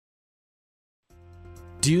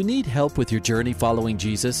Do you need help with your journey following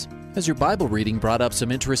Jesus? Has your Bible reading brought up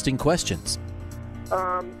some interesting questions?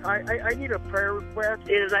 I need a prayer request.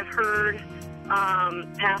 Is I've heard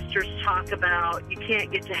pastors talk about you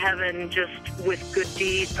can't get to heaven just with good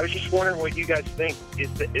deeds. I was just wondering what you guys think.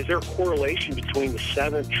 Is there a correlation between the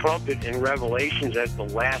seventh trumpet in Revelations as the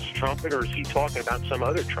last trumpet, or is he talking about some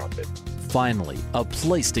other trumpet? Finally, a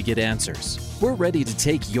place to get answers. We're ready to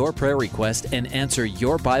take your prayer request and answer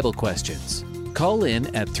your Bible questions. Call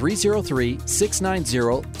in at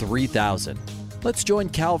 303-690-3000. Let's join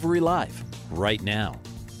Calvary Live right now.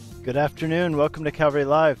 Good afternoon. Welcome to Calvary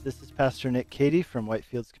Live. This is Pastor Nick Cady from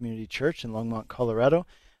Whitefields Community Church in Longmont, Colorado.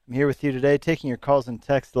 I'm here with you today taking your calls and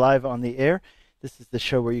texts live on the air. This is the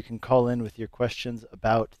show where you can call in with your questions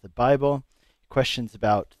about the Bible, questions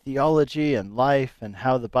about theology and life and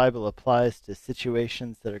how the Bible applies to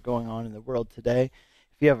situations that are going on in the world today.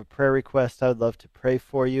 If you have a prayer request, I would love to pray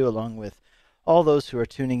for you along with all those who are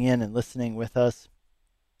tuning in and listening with us,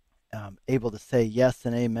 able to say yes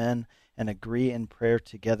and amen and agree in prayer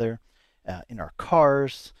together in our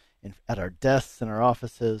cars, at our desks, in our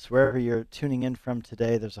offices, wherever you're tuning in from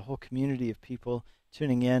today. There's a whole community of people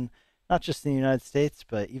tuning in, not just in the United States,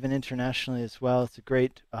 but even internationally as well. It's a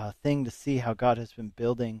great thing to see how God has been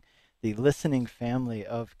building the listening family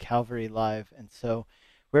of Calvary Live. And so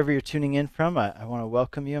wherever you're tuning in from, I want to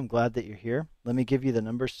welcome you. I'm glad that you're here. Let me give you the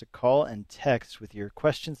numbers to call and text with your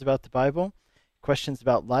questions about the Bible, questions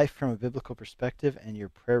about life from a biblical perspective, and your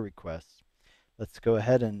prayer requests. Let's go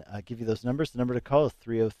ahead and give you those numbers. The number to call is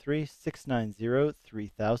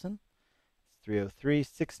 303-690-3000. It's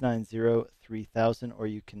 303-690-3000, or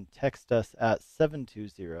you can text us at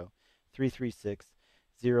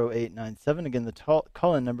 720-336-0897. Again, the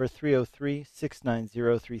call-in number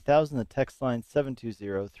 303-690-3000. The text line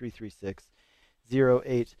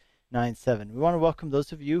 720-336-0897. We want to welcome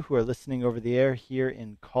those of you who are listening over the air here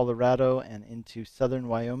in Colorado and into southern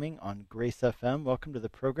Wyoming on Grace FM. Welcome to the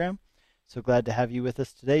program. So glad to have you with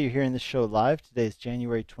us today. You're hearing the show live. Today is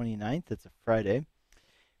January 29th. It's a Friday.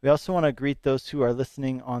 We also want to greet those who are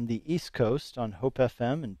listening on the East Coast on Hope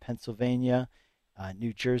FM in Pennsylvania,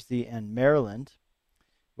 New Jersey, and Maryland.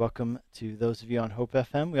 Welcome to those of you on Hope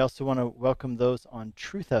FM. We also want to welcome those on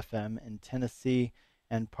Truth FM in Tennessee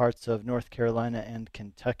and parts of North Carolina and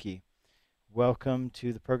Kentucky. Welcome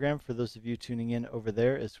to the program for those of you tuning in over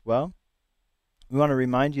there as well. We want to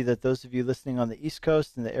remind you that those of you listening on the East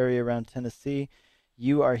Coast and the area around Tennessee,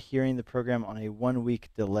 you are hearing the program on a 1-week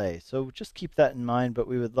delay. So just keep that in mind, but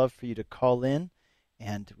we would love for you to call in,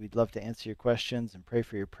 and we'd love to answer your questions and pray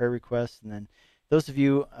for your prayer requests. And then those of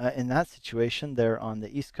you in that situation there on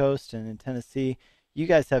the East Coast and in Tennessee, you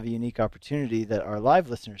guys have a unique opportunity that our live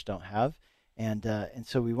listeners don't have. And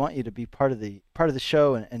so we want you to be part of the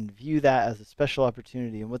show and view that as a special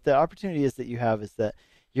opportunity. And what the opportunity is that you have is that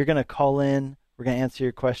you're going to call in, we're going to answer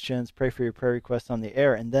your questions, pray for your prayer requests on the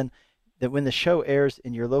air, and then that when the show airs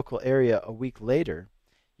in your local area a week later,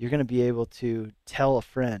 you're going to be able to tell a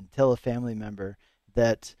friend, tell a family member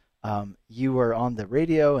that you are on the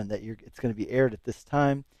radio and that it's going to be aired at this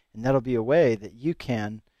time, and that'll be a way that you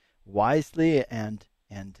can wisely and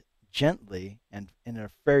gently and in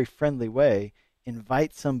a very friendly way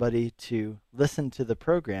invite somebody to listen to the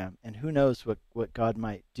program, and who knows what God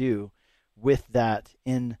might do with that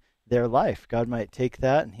in their life. God might take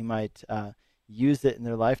that and he might use it in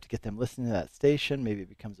their life to get them listening to that station. Maybe it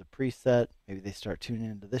becomes a preset. Maybe they start tuning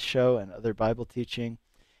into this show and other Bible teaching,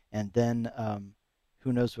 and then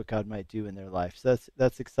who knows what God might do in their life. So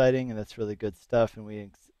that's exciting, and that's really good stuff, and we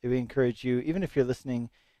encourage you, even if you're listening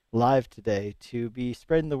live today, to be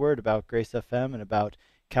spreading the word about Grace FM and about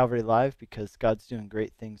Calvary Live, because God's doing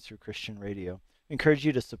great things through Christian radio. We encourage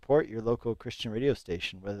you to support your local Christian radio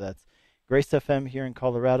station, whether that's Grace FM here in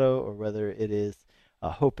Colorado, or whether it is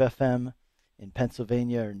Hope FM in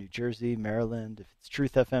Pennsylvania or New Jersey, Maryland. If it's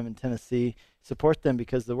Truth FM in Tennessee, support them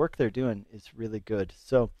because the work they're doing is really good.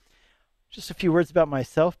 So just a few words about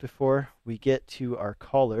myself before we get to our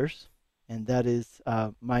callers, and that is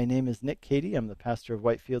my name is Nick Cady. I'm the pastor of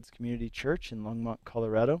Whitefields Community Church in Longmont,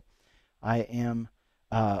 Colorado. I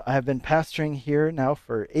have been pastoring here now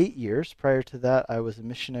for 8 years. Prior to that, I was a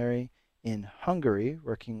missionary in Hungary,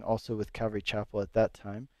 working also with Calvary Chapel at that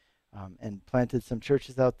time, and planted some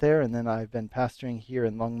churches out there. And then I've been pastoring here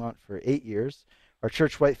in Longmont for 8 years. Our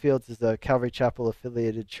church, Whitefields, is a Calvary Chapel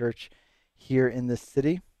affiliated church here in this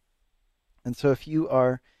city. And so if you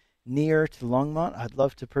are near to Longmont, I'd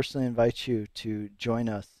love to personally invite you to join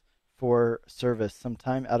us for service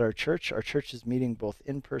sometime at our church. Our church is meeting both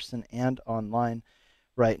in person and online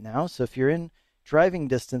right now. So if you're in driving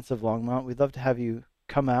distance of Longmont, we'd love to have you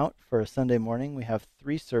come out for a Sunday morning. We have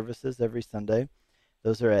 3 services every Sunday.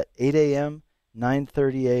 Those are at 8 a.m.,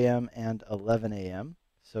 9:30 a.m., and 11 a.m.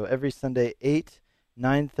 So every Sunday, 8,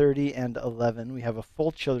 9:30, and 11. We have a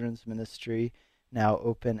full children's ministry now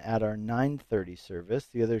open at our 9:30 service.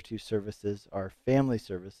 The other two services are family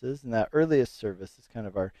services, and that earliest service is kind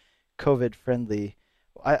of our COVID-friendly.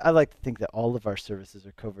 I like to think that all of our services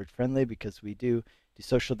are COVID-friendly because we do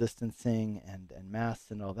social distancing and masks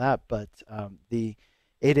and all that, but the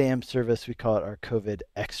 8 a.m. service, we call it our COVID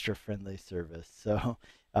extra-friendly service. So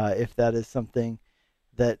if that is something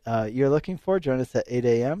that you're looking for, join us at 8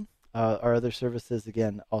 a.m. Our other services,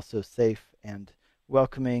 again, also safe and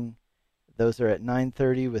welcoming. Those are at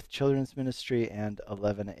 9:30 with children's ministry and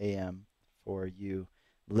 11 a.m. for you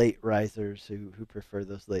late risers who prefer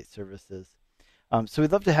those late services. So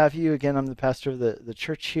we'd love to have you. Again, I'm the pastor of the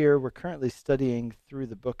church here. We're currently studying through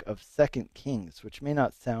the book of 2 Kings, which may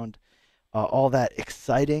not sound all that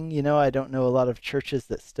exciting. You know, I don't know a lot of churches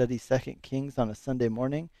that study 2 Kings on a Sunday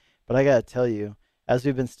morning, but I got to tell you, as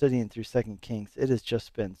we've been studying through 2 Kings, it has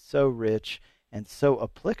just been so rich and so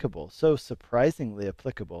applicable, so surprisingly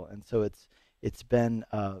applicable. And so it's been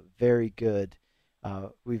very good.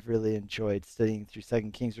 We've really enjoyed studying through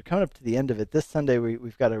 2 Kings. We're coming up to the end of it. This Sunday,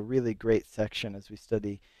 we've got a really great section as we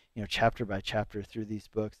study, chapter by chapter through these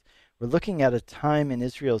books. We're looking at a time in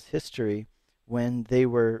Israel's history when they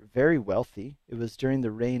were very wealthy. It was during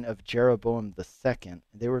the reign of Jeroboam II.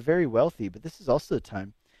 They were very wealthy, but this is also the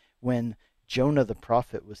time when Jonah the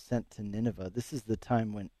prophet was sent to Nineveh. This is the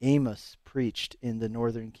time when Amos preached in the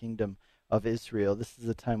northern kingdom of Israel. This is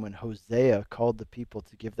the time when Hosea called the people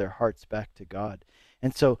to give their hearts back to God.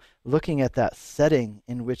 And so looking at that setting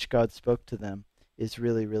in which God spoke to them is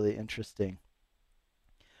really, really interesting.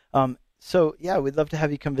 So yeah, we'd love to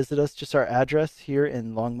have you come visit us. Just our address here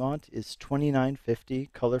in Longmont is 2950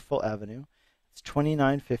 Colorful Avenue. It's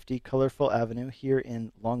 2950 Colorful Avenue here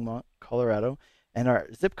in Longmont, Colorado. And our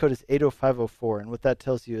zip code is 80504. And what that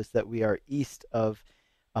tells you is that we are east of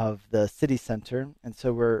the city center. And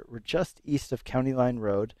so we're just east of County Line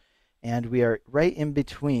Road. And we are right in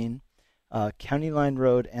between County Line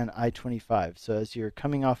Road and I-25. So as you're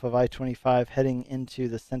coming off of I-25, heading into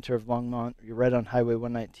the center of Longmont, you're right on Highway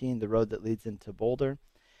 119, the road that leads into Boulder.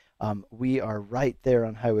 We are right there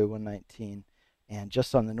on Highway 119. And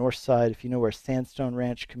just on the north side, if you know where Sandstone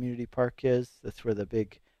Ranch Community Park is, that's where the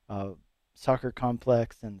big soccer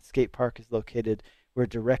complex and skate park is located. We're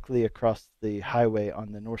directly across the highway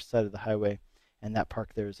on the north side of the highway, and that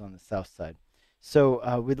park there is on the south side.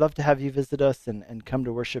 So we'd love to have you visit us and come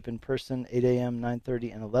to worship in person, 8 a.m.,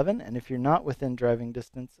 9:30, and 11. And if you're not within driving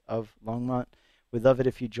distance of Longmont, we'd love it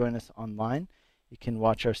if you join us online. You can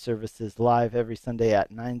watch our services live every Sunday at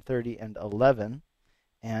 9:30 and 11,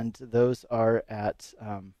 and those are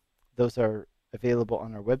available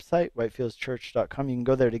on our website, whitefieldschurch.com. You can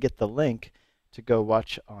go there to get the link to go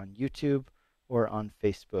watch on YouTube or on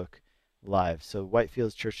Facebook Live. So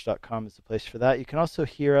whitefieldschurch.com is the place for that. You can also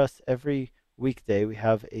hear us every weekday. We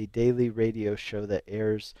have a daily radio show that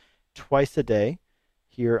airs twice a day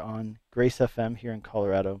here on Grace FM here in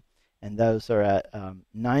Colorado, and those are at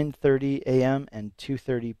 9:30 a.m. and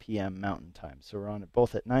 2:30 p.m. Mountain Time. So we're on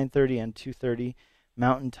both at 9:30 and 2:30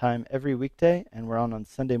 Mountain Time every weekday, and we're on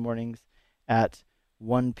Sunday mornings at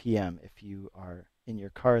 1 p.m. If you are in your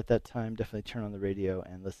car at that time, definitely turn on the radio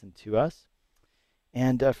and listen to us.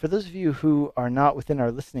 And for those of you who are not within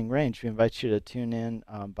our listening range, we invite you to tune in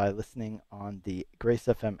by listening on the Grace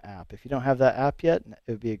FM app. If you don't have that app yet,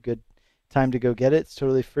 it would be a good time to go get it. It's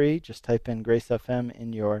totally free. Just type in Grace FM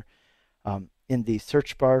in your in the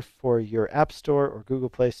search bar for your App Store or Google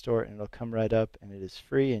Play Store, and it'll come right up, and it is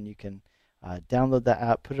free. And you can download that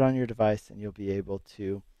app, put it on your device, and you'll be able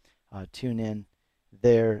to tune in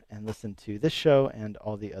there and listen to this show and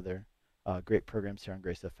all the other great programs here on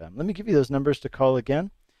Grace FM. Let me give you those numbers to call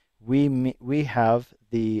again. We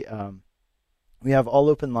have all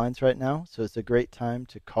open lines right now, so it's a great time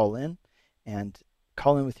to call in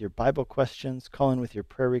with your Bible questions, call in with your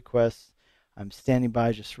prayer requests. I'm standing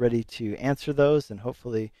by just ready to answer those and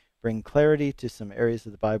hopefully bring clarity to some areas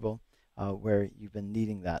of the Bible where you've been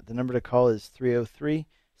needing that. The number to call is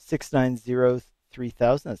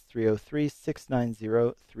 303-690-3000. That's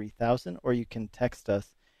 303-690-3000, or you can text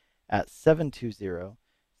us at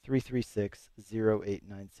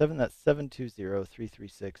 720-336-0897. That's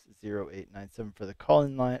 720-336-0897 for the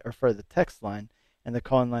call-in line, or for the text line, and the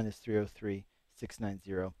call-in line is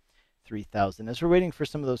 303-690-3000. As we're waiting for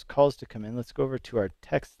some of those calls to come in, let's go over to our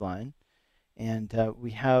text line, and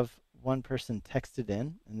we have one person texted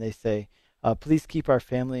in, and they say, please keep our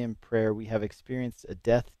family in prayer. We have experienced a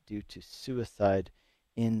death due to suicide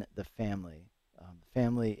in the family. The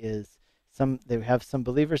family is They have some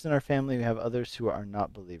believers in our family. We have others who are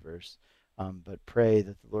not believers. But pray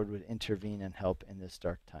that the Lord would intervene and help in this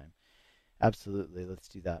dark time. Absolutely, let's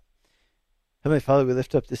do that. Heavenly Father, we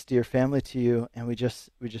lift up this dear family to you, and we just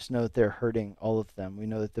know that they're hurting, all of them. We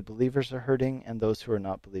know that the believers are hurting, and those who are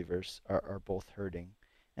not believers are both hurting.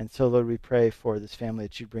 And so, Lord, we pray for this family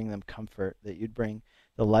that you'd bring them comfort, that you'd bring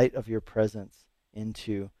the light of your presence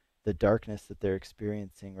into the darkness that they're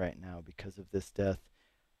experiencing right now because of this death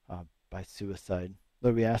by suicide.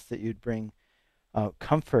 Lord, we ask that you'd bring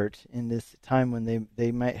comfort in this time when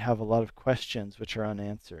they might have a lot of questions which are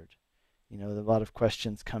unanswered. You know, a lot of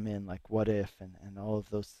questions come in like what if and all of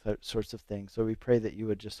those sorts of things. So we pray that you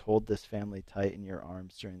would just hold this family tight in your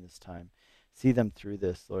arms during this time. See them through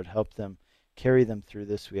this, Lord. Help them, carry them through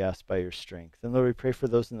this, we ask, by your strength. And Lord, we pray for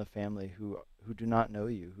those in the family who do not know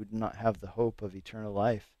you, who do not have the hope of eternal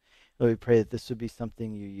life. Lord, we pray that this would be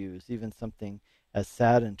something you use, even something as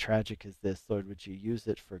sad and tragic as this. Lord, would you use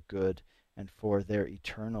it for good and for their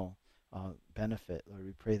eternal benefit. Lord,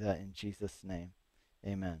 we pray that in Jesus' name.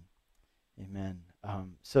 Amen. Amen.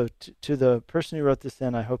 So to the person who wrote this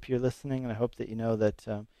in, I hope you're listening, and I hope that you know that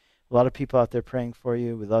a lot of people out there praying for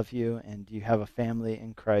you. We love you, and you have a family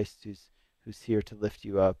in Christ who's here to lift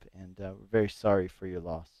you up, and we're very sorry for your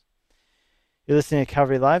loss. You're listening to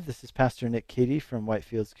Calvary Live. This is Pastor Nick Cady from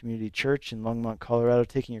Whitefields Community Church in Longmont, Colorado,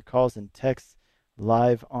 taking your calls and texts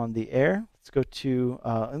live on the air. Let's go to,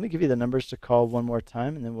 let me give you the numbers to call one more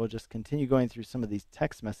time, and then we'll just continue going through some of these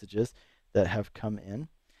text messages that have come in.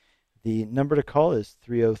 The number to call is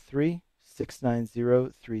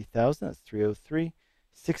 303-690-3000. That's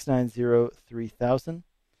 303-690-3000.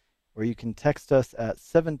 Or you can text us at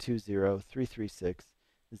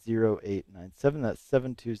 720-336-0897. That's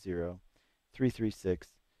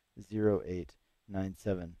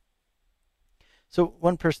 720-336-0897. So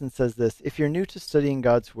one person says this: if you're new to studying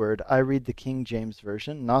God's Word, I read the King James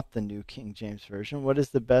Version, not the New King James Version. What is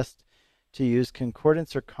the best to use,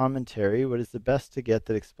 concordance or commentary? What is the best to get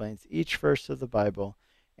that explains each verse of the Bible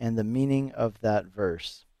and the meaning of that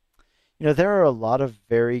verse? You know, there are a lot of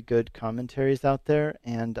very good commentaries out there,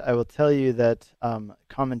 and I will tell you that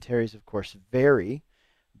commentaries, of course, vary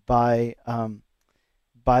by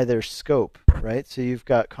their scope, right? So you've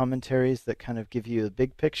got commentaries that kind of give you a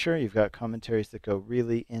big picture. You've got commentaries that go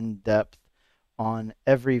really in depth on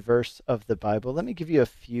every verse of the Bible. Let me give you a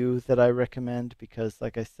few that I recommend because,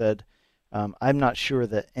 like I said, I'm not sure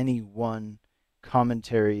that any one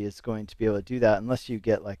commentary is going to be able to do that unless you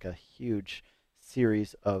get like a huge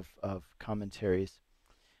series of commentaries.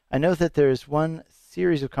 I know that there is one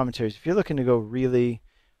series of commentaries. If you're looking to go really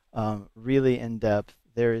in depth,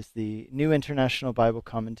 there is the New International Bible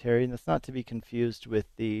Commentary, and that's not to be confused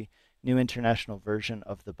with the New International Version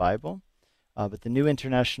of the Bible. But the New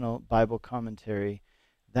International Bible Commentary,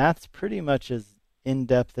 that's pretty much as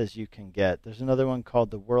in-depth as you can get. There's another one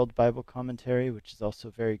called the World Bible Commentary, which is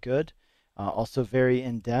also very good, also very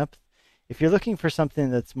in-depth. If you're looking for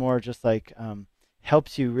something that's more just like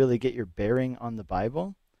helps you really get your bearing on the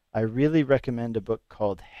Bible, I really recommend a book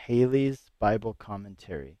called Halley's Bible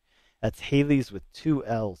Commentary. That's Halley's with two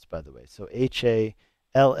L's, by the way, so Halley.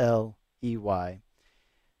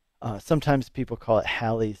 Sometimes people call it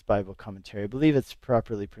Halley's Bible Commentary. I believe it's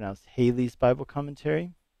properly pronounced Halley's Bible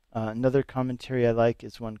Commentary. Another commentary I like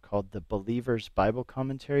is one called the Believer's Bible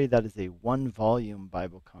Commentary. That is a one-volume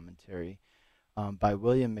Bible commentary by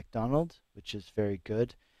William MacDonald, which is very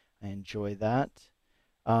good. I enjoy that.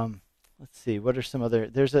 Let's see, what are some other...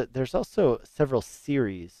 There's also several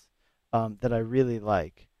series that I really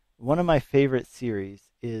like. One of my favorite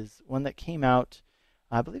series is one that came out,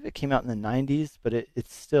 I believe it came out in the 90s, but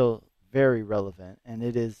it's still very relevant, and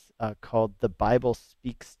it is called The Bible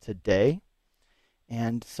Speaks Today.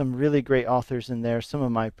 And some really great authors in there. Some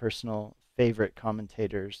of my personal favorite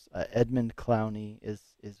commentators. Edmund Clowney is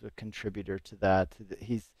a contributor to that.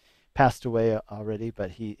 He's passed away already,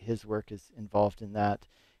 but his work is involved in that.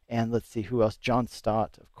 And let's see who else. John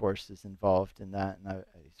Stott, of course, is involved in that. And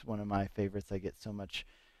he's one of my favorites. I get so much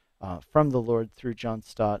from the Lord through John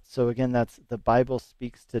Stott. So again, that's the Bible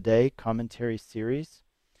Speaks Today commentary series.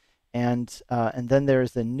 And then there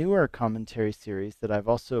is a newer commentary series that I've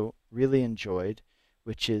also really enjoyed,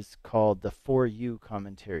 which is called the For You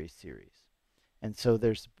commentary series. And so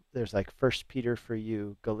there's like 1 Peter for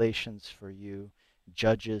you, Galatians for you,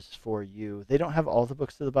 Judges for you. They don't have all the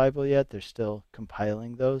books of the Bible yet. They're still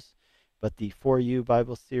compiling those. But the For You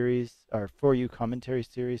Bible series, or For You commentary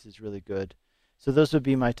series, is really good. So those would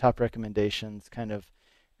be my top recommendations, kind of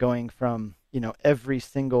going from, every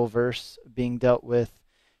single verse being dealt with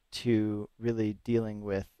to really dealing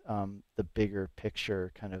with the bigger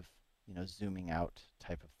picture kind of, zooming out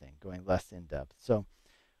type of thing, going less in depth. So,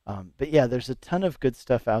 but yeah, there's a ton of good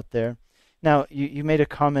stuff out there. Now, you made a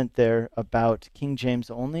comment there about King James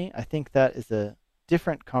only. I think that is a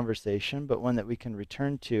different conversation, but one that we can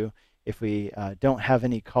return to if we don't have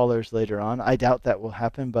any callers later on. I doubt that will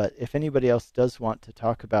happen, but if anybody else does want to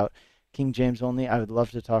talk about King James only, I would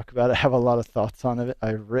love to talk about it. I have a lot of thoughts on it.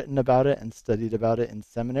 I've written about it and studied about it in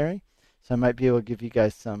seminary, so I might be able to give you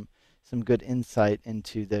guys some good insight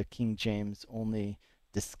into the King James only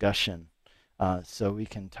discussion. So we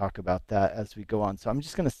can talk about that as we go on. So I'm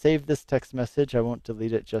just going to save this text message. I won't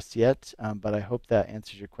delete it just yet, but I hope that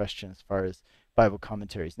answers your question as far as Bible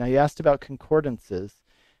commentaries. Now, you asked about concordances.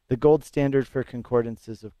 The gold standard for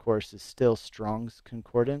concordances, of course, is still Strong's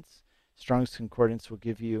Concordance. Strong's Concordance will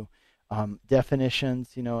give you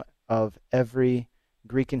definitions, of every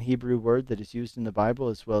Greek and Hebrew word that is used in the Bible,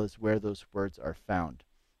 as well as where those words are found.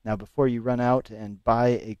 Now, before you run out and buy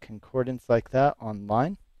a concordance like that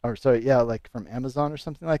online, like from Amazon or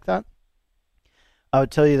something like that, I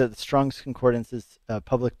would tell you that the Strong's Concordance is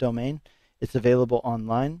public domain. It's available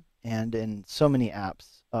online and in so many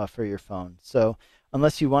apps for your phone. So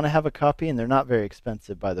unless you want to have a copy, and they're not very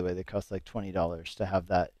expensive, by the way, they cost like $20 to have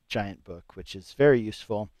that giant book, which is very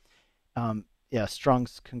useful.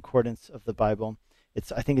 Strong's Concordance of the Bible.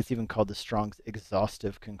 I think it's even called the Strong's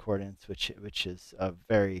Exhaustive Concordance, which is a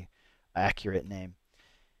very accurate name.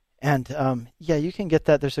 And you can get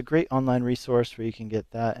that. There's a great online resource where you can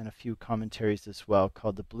get that and a few commentaries as well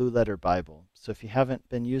called the Blue Letter Bible. So if you haven't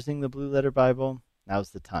been using the Blue Letter Bible,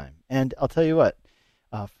 now's the time. And I'll tell you what,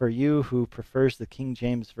 for you who prefers the King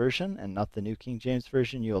James Version and not the New King James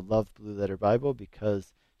Version, you'll love Blue Letter Bible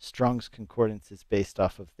because Strong's Concordance is based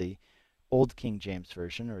off of the Old King James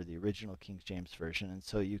Version or the original King James Version. And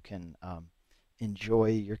so you can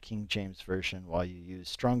enjoy your King James Version while you use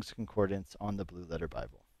Strong's Concordance on the Blue Letter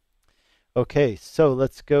Bible. Okay, so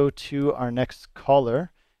let's go to our next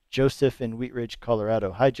caller, Joseph in Wheat Ridge,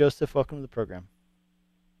 Colorado. Hi, Joseph. Welcome to the program.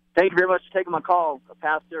 Thank you very much for taking my call,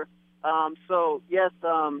 Pastor. I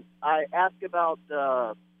asked about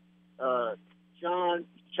John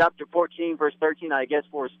chapter 14, verse 13, I guess,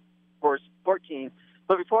 verse 14.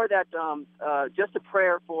 But before that, just a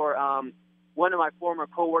prayer for one of my former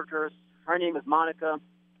coworkers. Her name is Monica.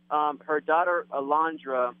 Her daughter,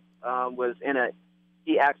 Alondra, was in a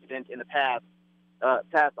accident in the past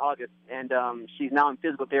August, and she's now in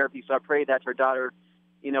physical therapy. So I pray that her daughter,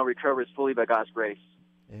 recovers fully by God's grace.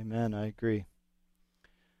 Amen. I agree.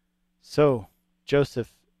 So,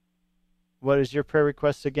 Joseph, what is your prayer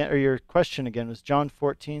request again, or your question again? Was John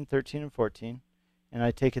 14, 13, and 14? And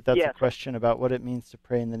I take it that's a question about what it means to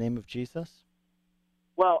pray in the name of Jesus?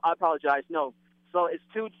 Well, I apologize. No. So it's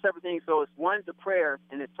two separate things. So it's one's a prayer,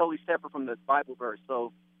 and it's totally separate from the Bible verse.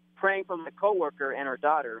 So praying for my coworker and her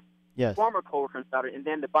daughter, yes, former coworker and daughter, and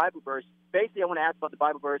then the Bible verse. Basically, I want to ask about the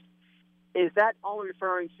Bible verse. Is that only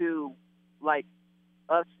referring to, like,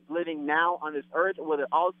 us living now on this earth, or will it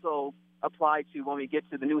also apply to when we get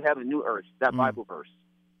to the new heaven, new earth, that Bible verse?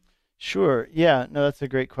 Sure. Yeah. No, that's a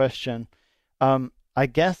great question. I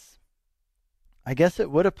guess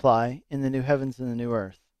it would apply in the new heavens and the new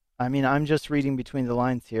earth. I mean, I'm just reading between the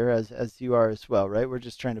lines here, as you are as well, right? We're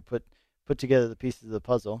just trying to put together the pieces of the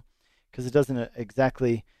puzzle, because it doesn't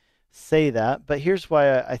exactly say that. But here's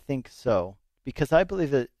why I think so. Because I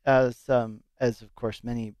believe that, as of course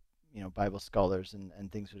many Bible scholars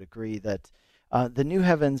and things would agree, that the new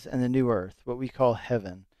heavens and the new earth, what we call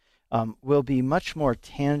heaven, will be much more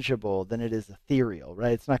tangible than it is ethereal,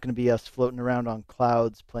 right? It's not going to be us floating around on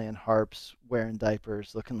clouds, playing harps, wearing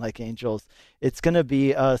diapers, looking like angels. It's going to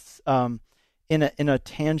be us in a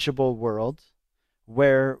tangible world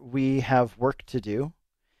where we have work to do,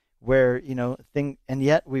 where and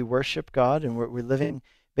yet we worship God, and we're living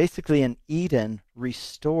basically in Eden,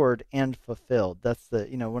 restored and fulfilled. That's the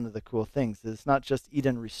one of the cool things. It's not just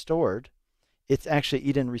Eden restored; it's actually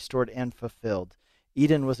Eden restored and fulfilled.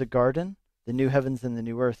 Eden was a garden. The new heavens and the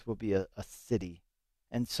new earth will be a city.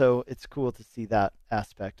 And so it's cool to see that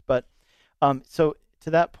aspect. But so to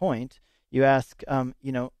that point, you ask,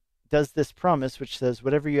 does this promise, which says,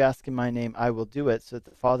 whatever you ask in my name, I will do it, so that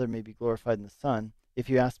the Father may be glorified in the Son. If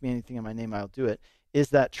you ask me anything in my name, I'll do it.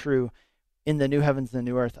 Is that true in the new heavens and the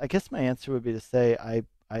new earth? I guess my answer would be to say I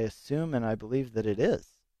assume and I believe that it is,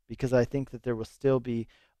 because I think that there will still be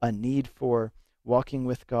a need for walking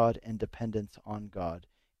with God and dependence on God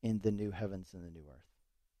in the new heavens and the new earth.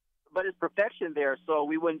 But it's perfection there, so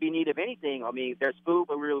we wouldn't be in need of anything. I mean, there's food,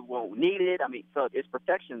 but we really won't need it. I mean, so it's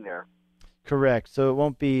perfection there. Correct. So it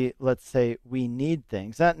won't be, let's say, we need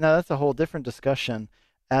things. Now, that's a whole different discussion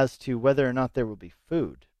as to whether or not there will be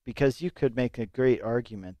food, because you could make a great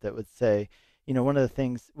argument that would say, one of the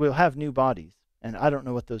things, we'll have new bodies, and I don't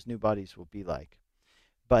know what those new bodies will be like,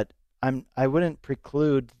 but I wouldn't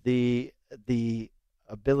preclude the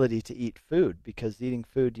ability to eat food, because eating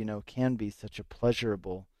food, can be such a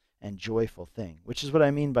pleasurable and joyful thing, which is what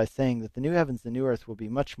I mean by saying that the new heavens, the new earth will be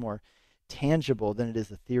much more tangible than it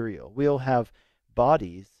is ethereal. We'll have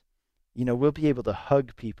bodies, we'll be able to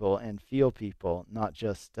hug people and feel people, not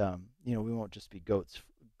just, we won't just be ghosts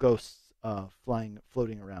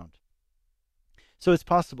floating around. So it's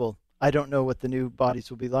possible. I don't know what the new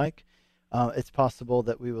bodies will be like. It's possible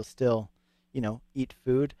that we will still, eat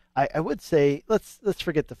food. I would say let's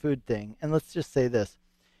forget the food thing, and let's just say this: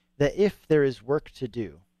 that if there is work to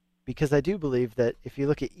do, because I do believe that if you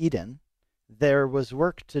look at Eden, there was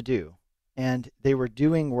work to do, and they were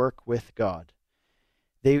doing work with God.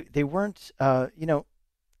 They weren't,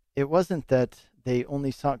 it wasn't that they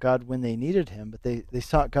only sought God when they needed Him, but they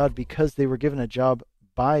sought God because they were given a job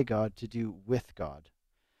by God to do with God.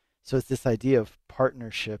 So it's this idea of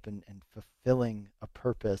partnership and fulfilling a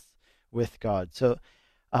purpose with God. So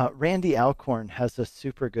Randy Alcorn has a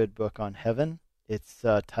super good book on heaven. Its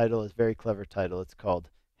title is a very clever title. It's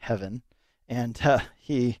called Heaven. And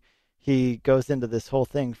he goes into this whole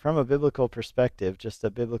thing from a biblical perspective, just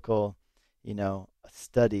a biblical,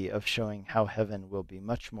 study of showing how heaven will be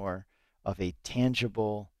much more of a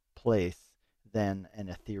tangible place than an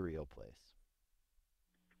ethereal place.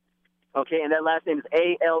 Okay, and that last name is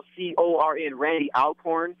Alcorn, Randy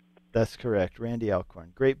Alcorn. That's correct, Randy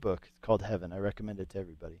Alcorn. Great book. It's called Heaven. I recommend it to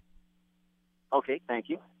everybody. Okay, thank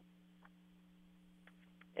you.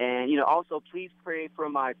 And, also please pray for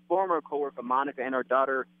my former coworker, Monica, and her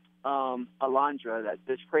daughter, Alondra, that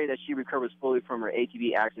just pray that she recovers fully from her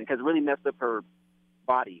ATV accident, because it really messed up her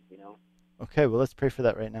body, Okay, well, let's pray for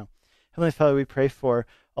that right now. Heavenly Father, we pray for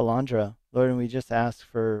Alondra, Lord, and we just ask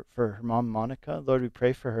for her mom, Monica. Lord, we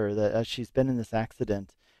pray for her that as she's been in this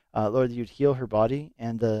accident, Lord, you'd heal her body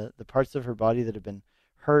and the parts of her body that have been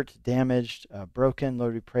hurt, damaged, broken.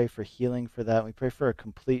 Lord, we pray for healing for that. We pray for a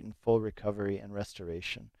complete and full recovery and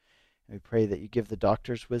restoration. And we pray that you give the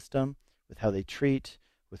doctors wisdom with how they treat,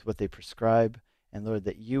 with what they prescribe, and Lord,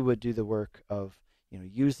 that you would do the work of,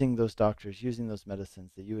 using those doctors, using those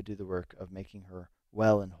medicines, that you would do the work of making her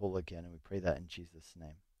well and whole again. And we pray that in Jesus'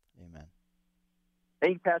 name. Amen.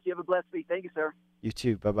 Thank you, Pastor. You have a blessed week. Thank you, sir. You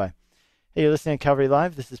too. Bye-bye. Hey, you're listening to Calvary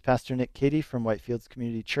Live. This is Pastor Nick Cady from Whitefields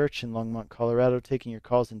Community Church in Longmont, Colorado, taking your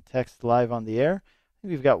calls and texts live on the air.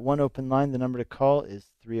 We've got one open line. The number to call is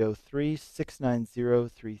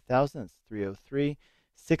 303-690-3000. It's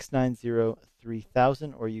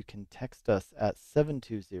 303-690-3000, or you can text us at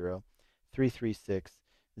 720-336-0897.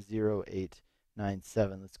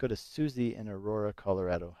 Let's go to Susie in Aurora,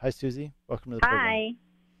 Colorado. Hi, Susie. Welcome to the program. Hi.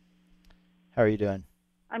 How are you doing?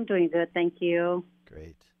 I'm doing good, thank you.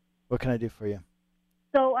 Great. What can I do for you?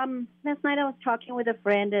 So last night I was talking with a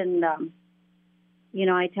friend, and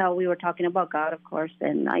we were talking about God, of course,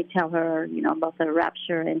 and I tell her, about the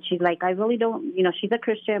rapture, and she's like, I really don't, she's a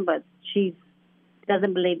Christian, but she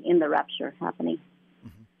doesn't believe in the rapture happening.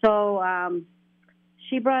 Mm-hmm. So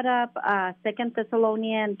she brought up 2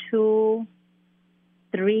 Thessalonians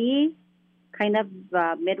 2:3, kind of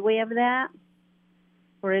midway of that,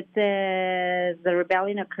 where it says the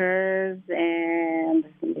rebellion occurs, and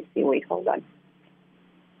let me see, wait, hold on.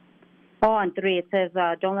 Oh, on 3, it says,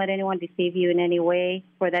 don't let anyone deceive you in any way,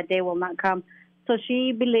 for that day will not come. So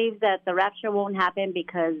she believes that the rapture won't happen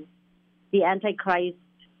because the Antichrist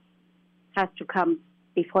has to come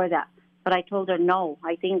before that. But I told her, no,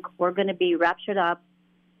 I think we're going to be raptured up,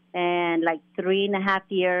 and like 3.5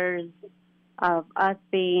 years of us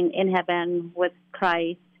being in heaven with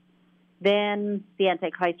Christ, then the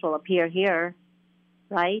Antichrist will appear here,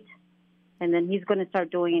 right? And then he's going to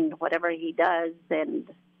start doing whatever he does. And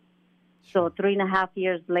so 3.5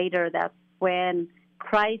 years later, that's when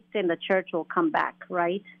Christ and the church will come back,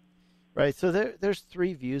 right? Right. So there's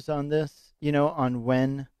 3 views on this, on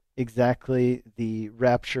when exactly the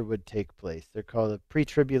rapture would take place. They're called a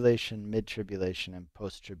pre-tribulation, mid-tribulation, and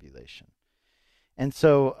post-tribulation. And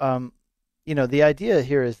so, the idea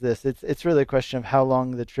here is this. It's really a question of how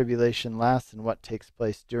long the tribulation lasts and what takes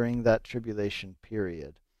place during that tribulation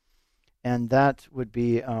period. And that would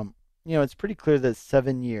be, it's pretty clear that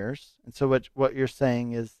 7 years. And so what you're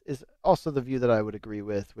saying is also the view that I would agree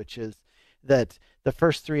with, which is that the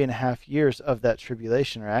first 3.5 years of that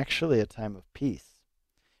tribulation are actually a time of peace.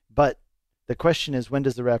 But the question is, when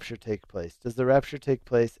does the rapture take place? Does the rapture take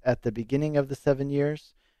place at the beginning of the 7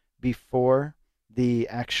 years, before the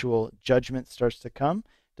actual judgment starts to come?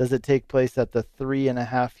 Does it take place at the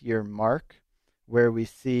 3.5 year mark, where we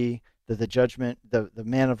see that the judgment, the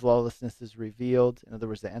man of lawlessness is revealed, in other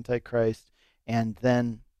words, the Antichrist, and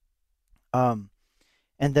then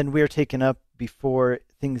we're taken up before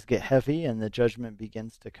things get heavy and the judgment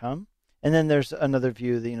begins to come. And then there's another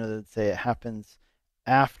view that, that say it happens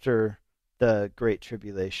after the Great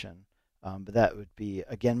Tribulation. But that would be,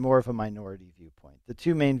 again, more of a minority viewpoint. The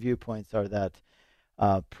two main viewpoints are that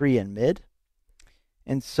pre and mid.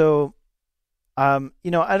 And so, I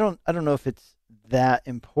don't know if it's that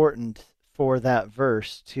important for that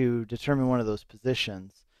verse to determine one of those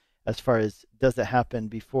positions as far as does it happen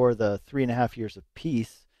before the 3.5 years of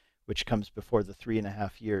peace, which comes before the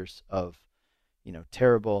 3.5 years of,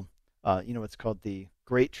 terrible, what's called the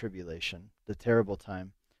Great Tribulation, the terrible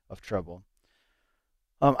time of trouble.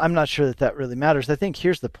 I'm not sure that really matters. I think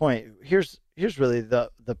here's the point. Here's really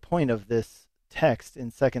the point of this text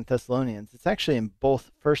in 2 Thessalonians. It's actually in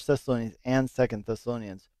both 1 Thessalonians and 2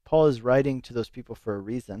 Thessalonians. Paul is writing to those people for a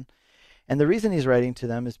reason. And the reason he's writing to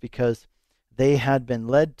them is because they had been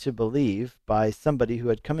led to believe by somebody who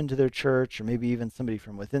had come into their church, or maybe even somebody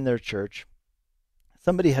from within their church.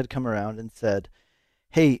 Somebody had come around and said,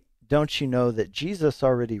 hey, don't you know that Jesus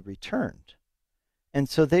already returned? And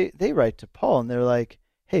so they write to Paul and they're like,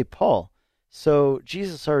 hey, Paul, so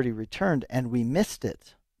Jesus already returned and we missed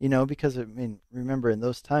it, because, remember in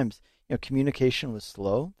those times, communication was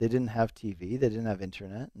slow. They didn't have TV. They didn't have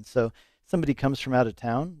internet. And so somebody comes from out of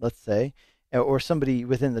town, let's say, or somebody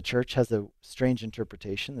within the church has a strange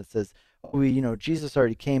interpretation that says, Jesus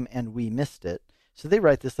already came and we missed it. So they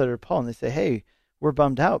write this letter to Paul and they say, hey, we're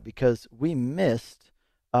bummed out because we missed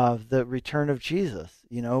the return of Jesus.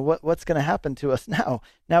 What's going to happen to us now?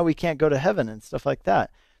 Now we can't go to heaven and stuff like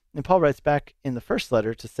that. And Paul writes back in the first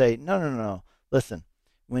letter to say, no. Listen,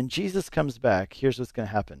 when Jesus comes back, here's what's going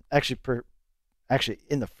to happen. Actually,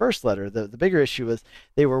 in the first letter, the bigger issue was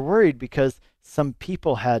they were worried because some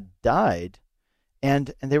people had died,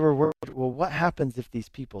 and they were worried, well, what happens if these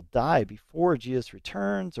people die before Jesus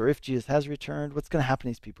returns, or if Jesus has returned? What's going to happen to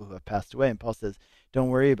these people who have passed away? And Paul says, don't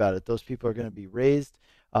worry about it. Those people are going to be raised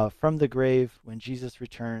from the grave when Jesus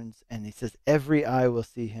returns. And he says, every eye will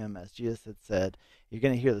see him, as Jesus had said. You're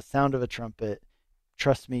going to hear the sound of a trumpet.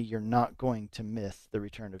 Trust me, you're not going to miss the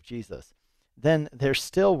return of Jesus. Then they're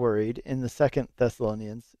still worried in the 2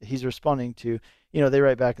 Thessalonians. He's responding to, they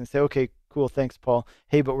write back and say, okay, cool, thanks, Paul.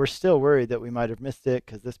 Hey, but we're still worried that we might have missed it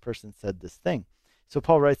because this person said this thing. So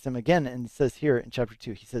Paul writes them again and says here in chapter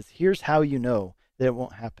 2, he says, here's how you know that it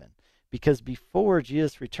won't happen. Because before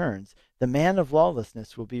Jesus returns, the man of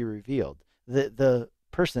lawlessness will be revealed. The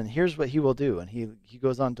person, here's what he will do. And he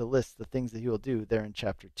goes on to list the things that he will do there in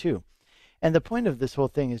chapter 2. And the point of this whole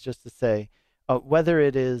thing is just to say, whether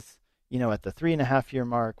it is, at the 3.5-year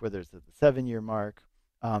mark, whether it's at the 7-year mark,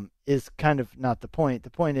 is kind of not the point. The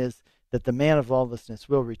point is that the man of lawlessness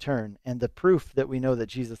will return. And the proof that we know that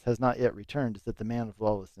Jesus has not yet returned is that the man of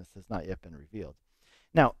lawlessness has not yet been revealed.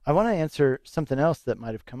 Now, I want to answer something else that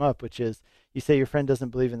might have come up, which is you say your friend doesn't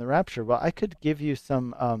believe in the rapture. Well, I could give you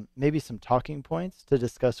some maybe some talking points to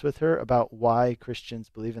discuss with her about why Christians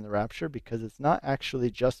believe in the rapture, because it's not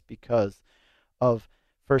actually just because of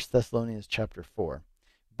 1 Thessalonians chapter 4.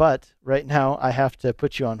 But right now, I have to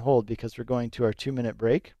put you on hold because we're going to our 2-minute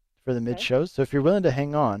break for the mid-shows. So if you're willing to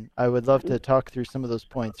hang on, I would love to talk through some of those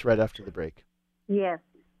points right after the break. Yes.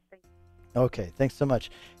 Okay, thanks so much.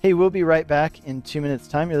 Hey, we'll be right back in 2 minutes'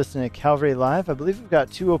 time. You're listening to Calvary Live. I believe we've got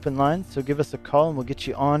 2 open lines, so give us a call and we'll get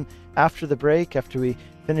you on after the break, after we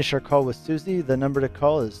finish our call with Susie. The number to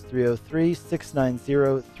call is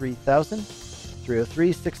 303-690-3000,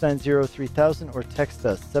 303-690-3000, or text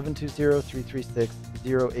us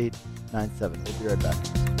 720-336-0897. We'll be right back.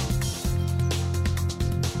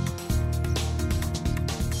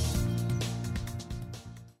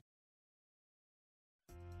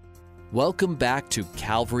 Welcome back to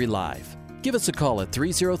Calvary Live. Give us a call at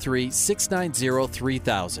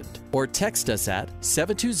 303-690-3000 or text us at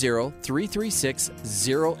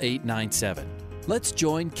 720-336-0897. Let's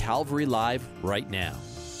join Calvary Live right now.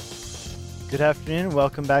 Good afternoon.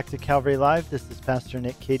 Welcome back to Calvary Live. This is Pastor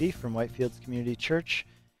Nick Cady from Whitefields Community Church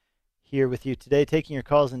here with you today, taking your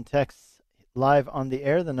calls and texts live on the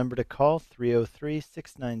air. The number to call,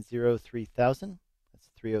 303-690-3000. That's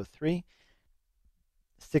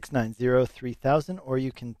 303-690-3000, or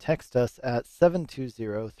you can text us at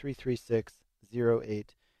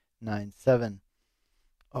 720-336-0897.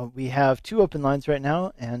 We have 2 open lines right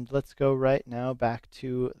now, and let's go right now back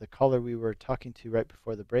to the caller we were talking to right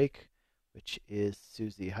before the break, which is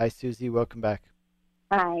Susie. Hi, Susie. Welcome back.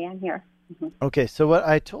 Hi, I'm here. Mm-hmm. Okay, so what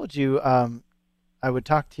I told you I would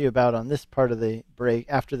talk to you about on this part of the break,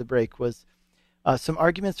 after the break, was some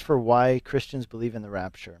arguments for why Christians believe in the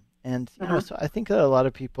rapture. And, so I think that a lot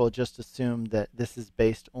of people just assume that this is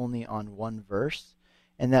based only on one verse,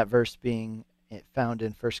 and that verse being found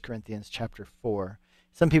in 1 Corinthians chapter 4.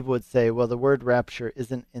 Some people would say, well, the word rapture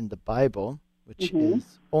isn't in the Bible, which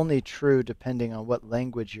is only true depending on what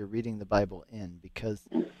language you're reading the Bible in, because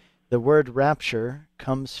the word rapture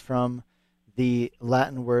comes from the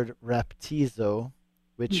Latin word raptizo,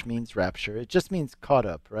 which means rapture. It just means caught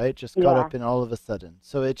up, right? Just caught up in all of a sudden.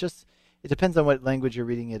 So it depends on what language you're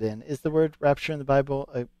reading it in. Is the word rapture in the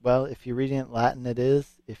Bible? Well, if you're reading it in Latin, it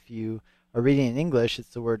is. If you are reading in English, it's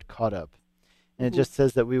the word caught up. And it just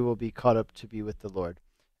says that we will be caught up to be with the Lord.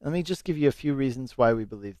 Let me just give you a few reasons why we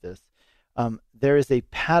believe this. There is a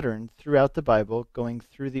pattern throughout the Bible going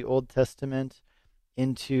through the Old Testament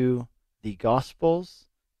into the Gospels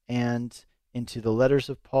and into the letters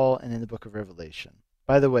of Paul and in the book of Revelation.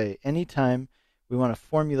 By the way, anytime we want to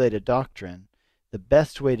formulate a doctrine, the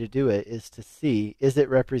best way to do it is to see, is it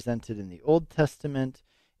represented in the Old Testament?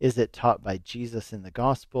 Is it taught by Jesus in the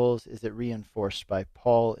Gospels? Is it reinforced by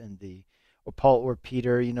Paul or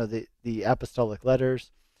Peter, the apostolic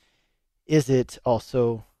letters? Is it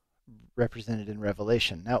also represented in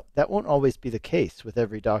Revelation? Now, that won't always be the case with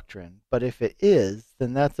every doctrine, but if it is,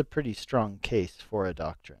 then that's a pretty strong case for a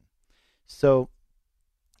doctrine. So,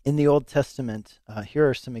 in the Old Testament, here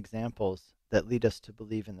are some examples that lead us to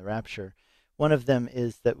believe in the rapture. One of them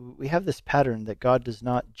is that we have this pattern that God does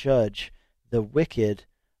not judge the wicked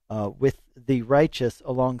with the righteous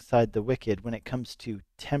alongside the wicked when it comes to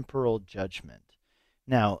temporal judgment.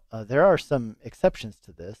 Now, there are some exceptions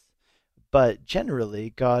to this, but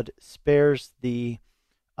generally God spares the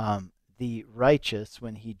righteous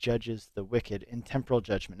when he judges the wicked in temporal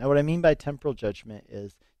judgment. Now, what I mean by temporal judgment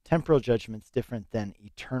is temporal judgment's different than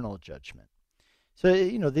eternal judgment. So,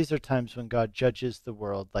 these are times when God judges the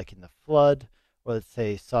world, like in the flood, or let's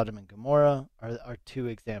say Sodom and Gomorrah are two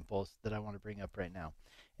examples that I want to bring up right now.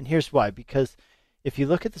 And here's why. Because if you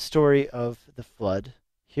look at the story of the flood,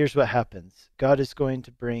 here's what happens. God is going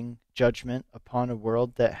to bring judgment upon a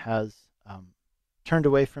world that has turned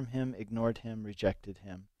away from him, ignored him, rejected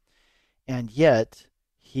him. And yet,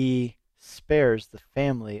 he spares the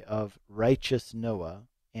family of righteous Noah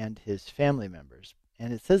and his family members.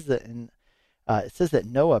 And it says that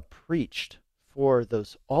Noah preached for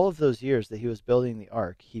all of those years that he was building the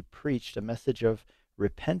ark. He preached a message of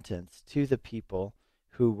repentance to the people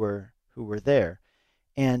who were there,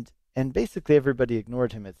 and basically everybody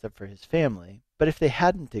ignored him except for his family. But if they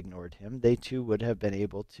hadn't ignored him, they too would have been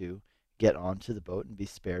able to get onto the boat and be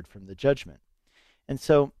spared from the judgment. And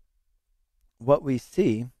so, what we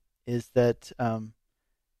see is that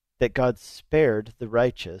that God spared the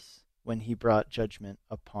righteous when he brought judgment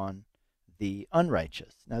upon the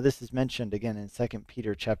unrighteous. Now, this is mentioned again in 2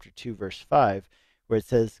 Peter chapter 2, verse 5, where it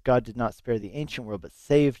says, God did not spare the ancient world, but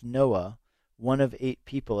saved Noah, one of 8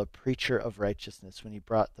 people, a preacher of righteousness, when he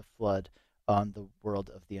brought the flood on the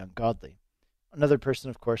world of the ungodly. Another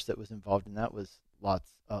person, of course, that was involved in that was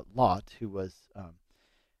Lot, who was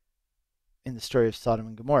in the story of Sodom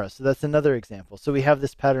and Gomorrah. So that's another example. So we have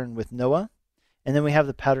this pattern with Noah, and then we have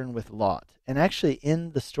the pattern with Lot. And actually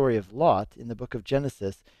in the story of Lot, in the book of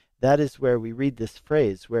Genesis, that is where we read this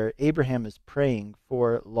phrase where Abraham is praying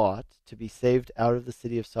for Lot to be saved out of the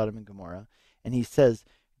city of Sodom and Gomorrah. And he says,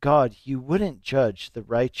 God, you wouldn't judge the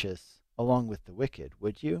righteous along with the wicked,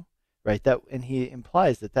 would you? Right? And he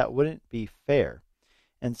implies that wouldn't be fair.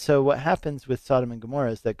 And so what happens with Sodom and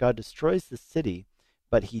Gomorrah is that God destroys the city,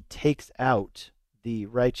 but he takes out the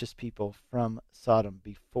righteous people from Sodom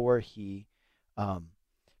before he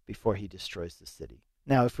destroys the city.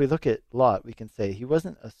 Now, if we look at Lot, we can say he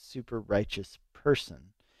wasn't a super righteous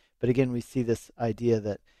person. But again, we see this idea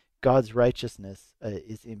that God's righteousness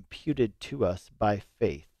is imputed to us by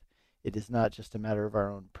faith. It is not just a matter of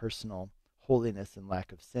our own personal holiness and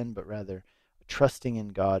lack of sin, but rather trusting in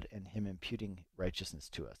God and him imputing righteousness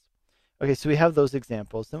to us. Okay, so we have those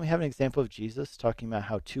examples. Then we have an example of Jesus talking about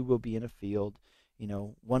how 2 will be in a field.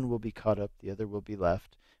 One will be caught up, the other will be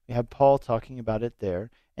left. We have Paul talking about it there.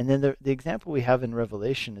 And then the example we have in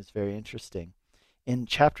Revelation is very interesting. In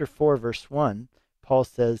chapter 4, verse 1, Paul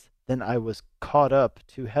says, then I was caught up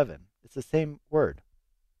to heaven. It's the same word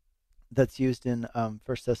that's used in 1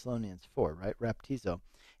 Thessalonians 4, right? Raptizo.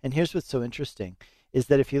 And here's what's so interesting, is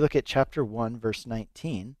that if you look at chapter 1, verse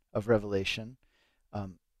 19 of Revelation,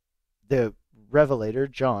 the revelator,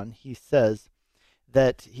 John, he says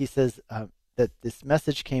that this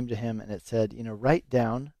message came to him, and it said, write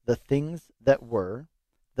down the things that were,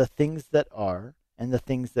 the things that are, and the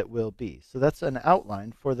things that will be. So that's an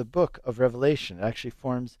outline for the book of Revelation. It actually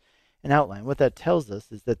forms an outline. What that tells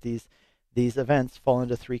us is that these these events fall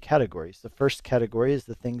into three categories. The first category is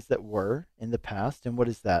the things that were in the past. And what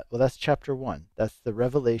is that? Well, that's chapter 1. That's the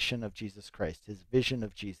revelation of Jesus Christ, his vision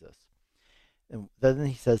of Jesus. And then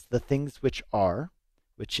he says the things which are,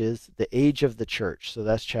 which is the age of the church. So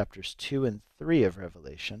that's chapters 2 and 3 of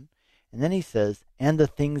Revelation. And then he says, and the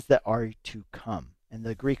things that are to come. And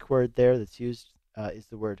the Greek word there that's used is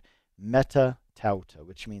the word meta tauta,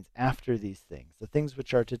 which means after these things, the things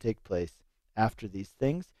which are to take place after these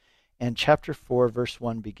things. And chapter 4, verse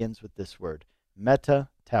 1 begins with this word, meta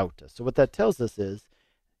tauta. So what that tells us is,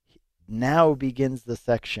 now begins the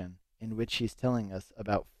section in which he's telling us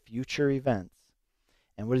about future events.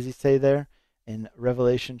 And what does he say there? In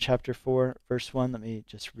Revelation chapter 4, verse 1, let me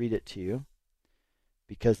just read it to you,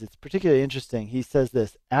 because it's particularly interesting. He says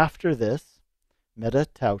this, after this, meta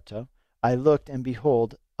tauta, I looked, and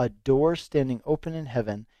behold, a door standing open in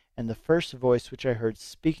heaven, and the first voice which I heard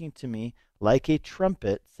speaking to me like a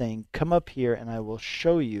trumpet, saying, come up here, and I will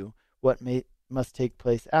show you what must take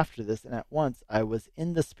place after this. And at once I was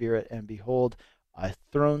in the Spirit, and behold, a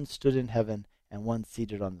throne stood in heaven, and one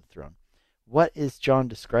seated on the throne. What is John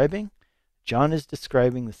describing? John is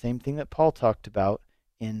describing the same thing that Paul talked about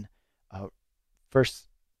in 1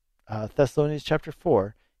 Thessalonians chapter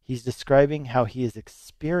 4. He's describing how he is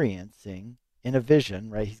experiencing in a vision,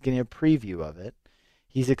 right? He's getting a preview of it.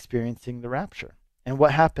 He's experiencing the rapture. And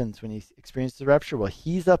what happens when he experiences the rapture? Well,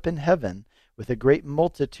 he's up in heaven with a great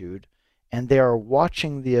multitude, and they are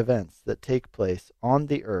watching the events that take place on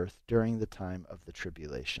the earth during the time of the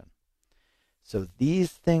tribulation. So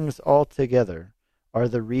these things all together are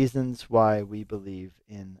the reasons why we believe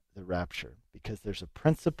in the rapture, because there's a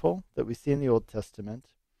principle that we see in the Old Testament.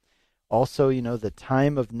 Also, the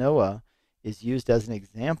time of Noah is used as an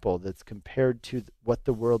example that's compared to what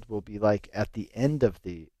the world will be like at the end of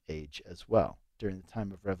the age as well, during the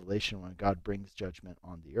time of Revelation when God brings judgment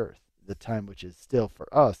on the earth, the time which is still for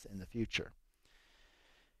us in the future.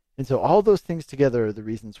 And so all those things together are the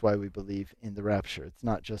reasons why we believe in the rapture. It's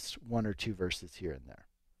not just one or two verses here and there.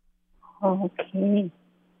 Okay.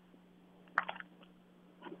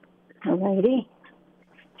 Alrighty.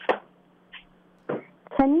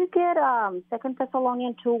 Can you get 2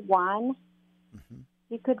 Thessalonians 2:1? Mm-hmm.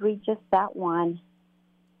 You could read just that one.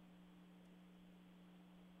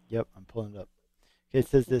 Yep, I'm pulling it up. Okay, it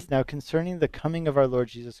says this, now concerning the coming of our Lord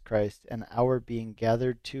Jesus Christ and our being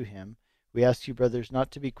gathered to him, we ask you, brothers,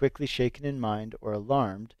 not to be quickly shaken in mind or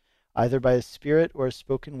alarmed, either by a spirit or a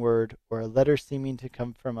spoken word or a letter seeming to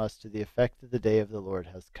come from us to the effect that the day of the Lord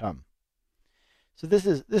has come. So this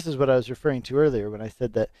is what I was referring to earlier when I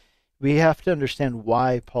said that we have to understand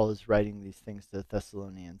why Paul is writing these things to the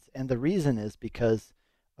Thessalonians. And the reason is because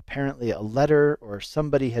apparently a letter or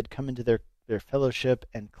somebody had come into their fellowship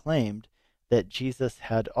and claimed that Jesus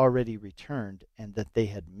had already returned and that they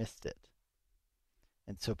had missed it.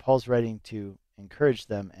 And so Paul's writing to encourage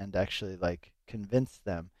them and actually convince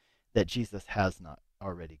them that Jesus has not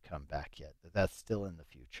already come back yet, that that's still in the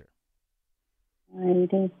future.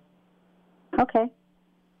 Okay.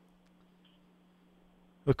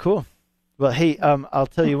 Well, cool. Well, hey, I'll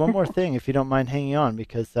tell you one more thing if you don't mind hanging on,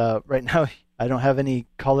 because right now I don't have any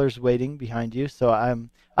callers waiting behind you. So I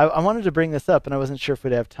wanted to bring this up, and I wasn't sure if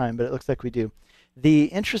we'd have time, but it looks like we do. The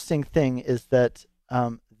interesting thing is that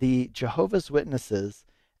the Jehovah's Witnesses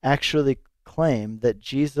actually claim that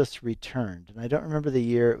Jesus returned. And I don't remember the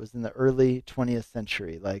year. It was in the early 20th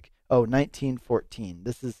century, 1914.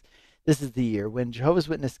 This is the year when Jehovah's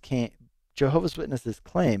Witnesses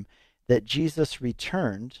claim that Jesus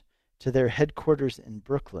returned to their headquarters in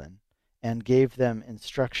Brooklyn and gave them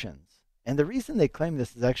instructions. And the reason they claim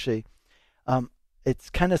this is actually, it's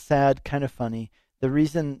kind of sad, kind of funny. The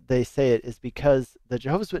reason they say it is because the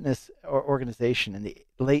Jehovah's Witness organization in the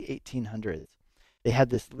late 1800s, they had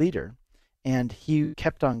this leader, and he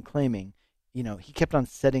kept on claiming, he kept on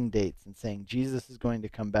setting dates and saying Jesus is going to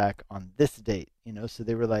come back on this date, so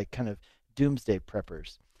they were kind of doomsday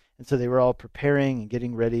preppers. And so they were all preparing and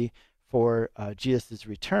getting ready for Jesus'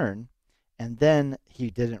 return, and then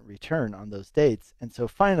he didn't return on those dates. And so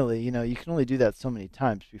finally, you can only do that so many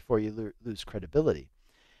times before you lose credibility.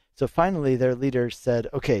 So finally, their leaders said,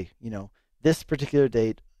 okay, this particular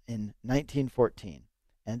date in 1914.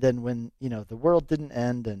 And then when, the world didn't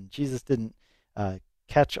end and Jesus didn't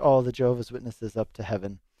catch all the Jehovah's Witnesses up to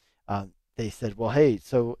heaven, they said, well, hey,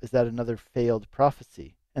 so is that another failed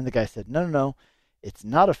prophecy? And the guy said, no, it's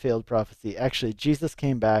not a failed prophecy. Actually, Jesus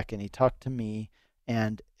came back and he talked to me,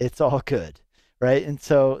 and it's all good, right? And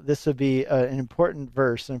so this would be an important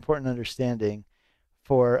verse, an important understanding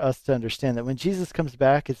for us to understand that when Jesus comes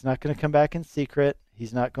back, it's not going to come back in secret.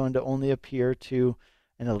 He's not going to only appear to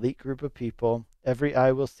an elite group of people. every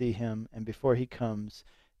eye will see him, and before he comes,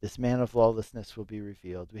 this man of lawlessness will be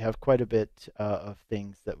revealed. We have quite a bit of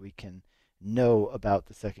things that we can know about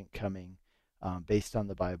the second coming based on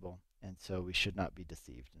the Bible, and so we should not be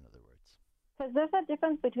deceived, in other words. Because there's a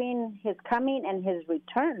difference between his coming and his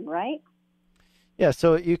return, right? Yeah,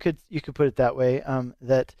 so you could put it that way,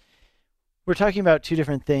 that we're talking about two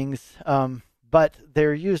different things, but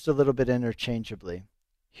they're used a little bit interchangeably.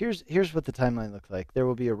 Here's what the timeline looks like. There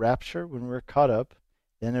will be a rapture when we're caught up,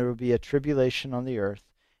 then there will be a tribulation on the earth.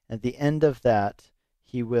 At the end of that,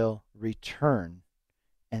 he will return,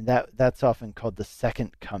 and that's often called the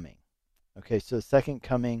second coming. Okay, so the second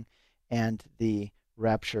coming and the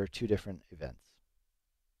rapture are two different events.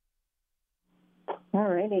 All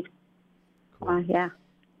righty. Cool. Yeah.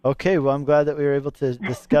 Okay, well, I'm glad that we were able to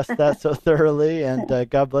discuss that so thoroughly, and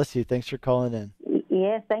God bless you. Thanks for calling in.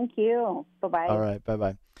 Yes, thank you. Bye-bye. All right,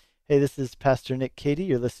 bye-bye. Hey, this is Pastor Nick Cady.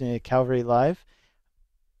 You're listening to Calvary Live.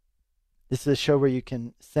 This is a show where you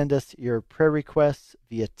can send us your prayer requests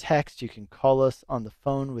via text. You can call us on the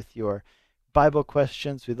phone with your Bible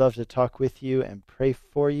questions. We'd love to talk with you and pray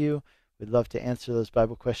for you. We'd love to answer those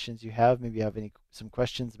Bible questions you have. Maybe you have some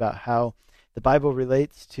questions about how the Bible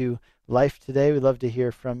relates to life today. We'd love to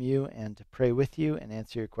hear from you and to pray with you and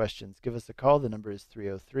answer your questions. Give us a call. The number is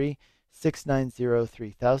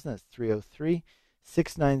 303-690-3000. That's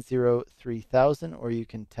 303-690-3000. Or you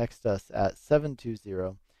can text us at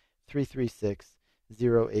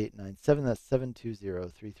 720-336-0897. That's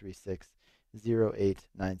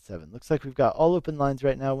 720-336-0897. Looks like we've got all open lines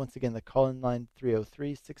right now. Once again, the call-in line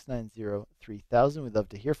 303-690-3000. We'd love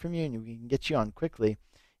to hear from you, and we can get you on quickly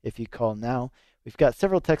if you call now. We've got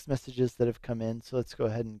several text messages that have come in, so let's go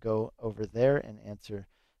ahead and go over there and answer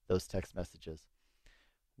those text messages.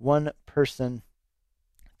 One person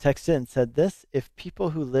texted and said this: if people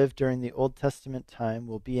who lived during the Old Testament time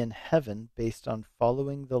will be in heaven based on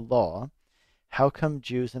following the law, how come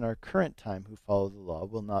Jews in our current time who follow the law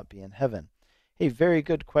will not be in heaven? A very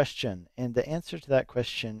good question, and the answer to that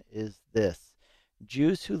question is this: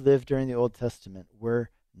 Jews who lived during the Old Testament were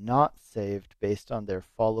not saved based on their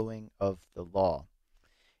following of the law.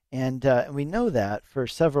 And we know that for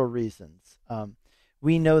several reasons.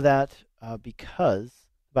 We know that because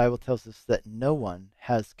the Bible tells us that no one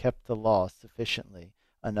has kept the law sufficiently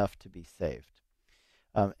enough to be saved.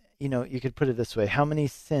 You could put it this way: how many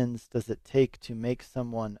sins does it take to make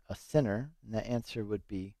someone a sinner? And the answer would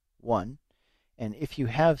be 1. And if you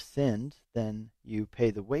have sinned, then you pay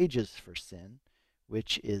the wages for sin,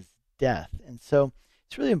 which is death. And so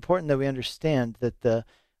it's really important that we understand that the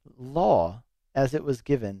law, as it was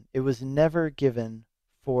given, it was never given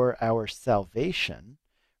for our salvation.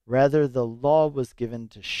 Rather, the law was given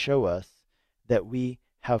to show us that we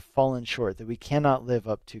have fallen short, that we cannot live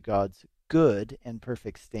up to God's good and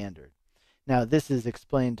perfect standard. Now, this is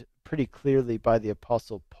explained pretty clearly by the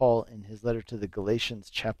Apostle Paul in his letter to the Galatians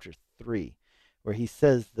chapter 3, where he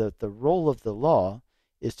says that the role of the law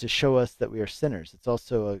is to show us that we are sinners. It's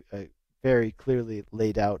also a very clearly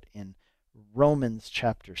laid out in Romans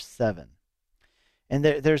chapter 7. And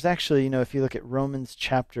there's actually, if you look at Romans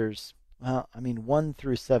chapters, 1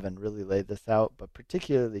 through 7 really lay this out, but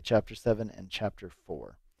particularly chapter 7 and chapter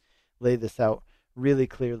 4 lay this out really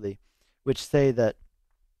clearly, which say that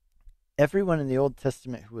everyone in the Old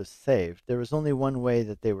Testament who was saved, there was only one way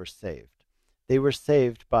that they were saved. They were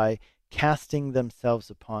saved by casting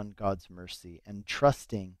themselves upon God's mercy and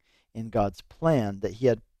trusting in God's plan that he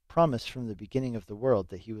had promised from the beginning of the world,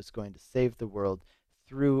 that he was going to save the world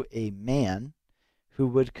through a man who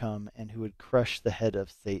would come and who would crush the head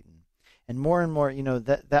of Satan. And more,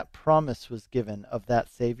 that promise was given of that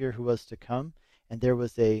Savior who was to come, and there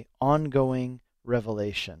was an ongoing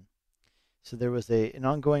revelation. So there was an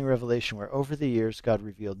ongoing revelation where over the years God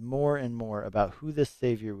revealed more and more about who this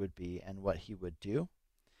Savior would be and what he would do.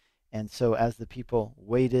 And so as the people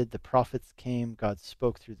waited, the prophets came, God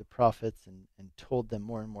spoke through the prophets and told them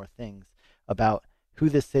more and more things about who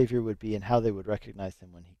this Savior would be and how they would recognize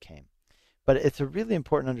him when he came. But it's a really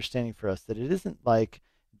important understanding for us that it isn't like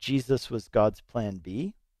Jesus was God's plan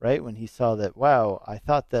B, right? When he saw that, wow, I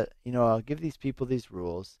thought that, I'll give these people these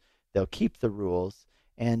rules, they'll keep the rules,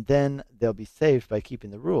 and then they'll be saved by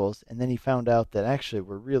keeping the rules. And then he found out that actually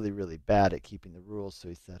we're really, really bad at keeping the rules. So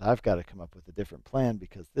he said, I've got to come up with a different plan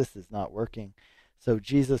because this is not working. So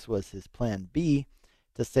Jesus was his plan B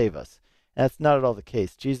to save us. And that's not at all the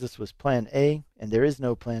case. Jesus was plan A, and there is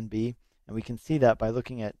no plan B. And we can see that by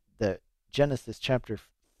looking at the Genesis chapter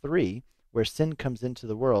 3, where sin comes into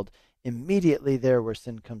the world. Immediately there where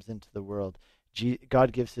sin comes into the world,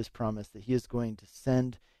 God gives his promise that he is going to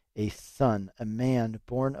send a son, a man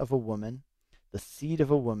born of a woman, the seed of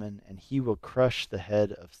a woman, and he will crush the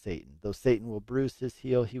head of Satan. Though Satan will bruise his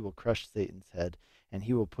heel, he will crush Satan's head, and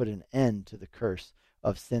he will put an end to the curse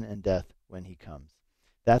of sin and death when he comes.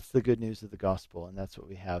 That's the good news of the gospel, and that's what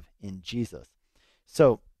we have in Jesus.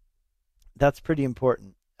 So that's pretty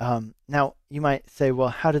important. Now you might say, well,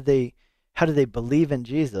 how did they believe in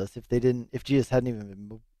Jesus if Jesus hadn't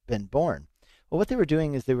even been born? Well, what they were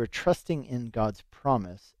doing is they were trusting in God's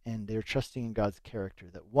promise, and they were trusting in God's character,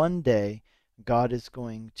 that one day God is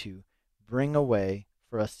going to bring a way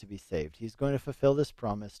for us to be saved. He's going to fulfill this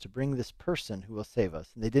promise to bring this person who will save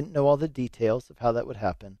us. And they didn't know all the details of how that would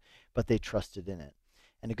happen, but they trusted in it.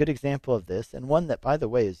 And a good example of this, and one that, by the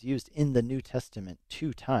way, is used in the New Testament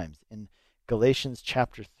 2 times, in Galatians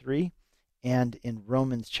chapter 3 and in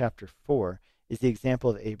Romans chapter 4, is the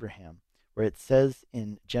example of Abraham, where it says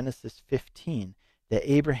in Genesis 15 that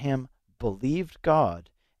Abraham believed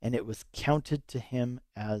God, and it was counted to him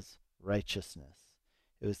as righteousness.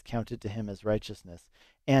 It was counted to him as righteousness.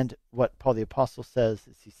 And what Paul the Apostle says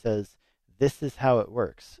is, he says, this is how it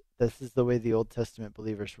works. This is the way the Old Testament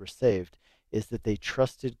believers were saved, is that they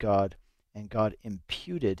trusted God, and God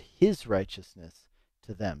imputed his righteousness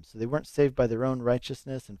to them. So they weren't saved by their own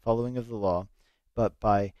righteousness and following of the law, but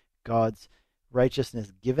by God's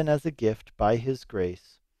righteousness given as a gift by his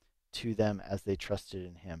grace to them as they trusted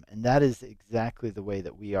in him. And that is exactly the way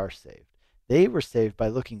that we are saved. They were saved by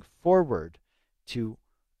looking forward to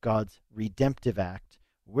God's redemptive act.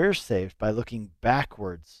 We're saved by looking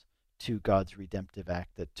backwards to God's redemptive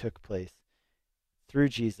act that took place through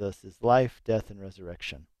Jesus' life, death, and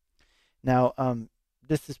resurrection. Now,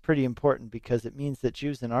 this is pretty important because it means that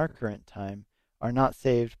Jews in our current time are not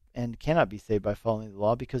saved and cannot be saved by following the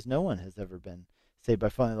law, because no one has ever been saved by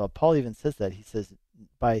following the law. Paul even says that. He says,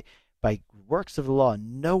 by works of the law,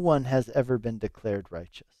 no one has ever been declared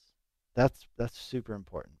righteous. That's super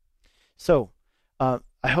important. So I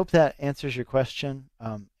hope that answers your question,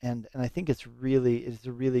 and I think it is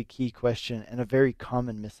a really key question and a very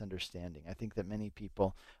common misunderstanding. I think that many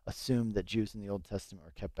people assume that Jews in the Old Testament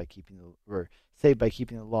were saved by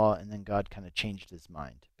keeping the law, and then God kind of changed his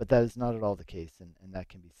mind. But that is not at all the case, and that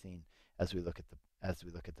can be seen as we look at the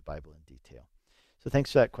Bible in detail. So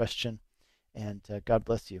thanks for that question, and God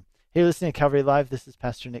bless you. Hey, listening to Calvary Live. This is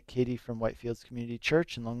Pastor Nick Cady from Whitefields Community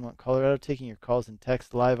Church in Longmont, Colorado, taking your calls and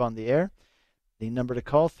texts live on the air. The number to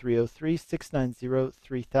call,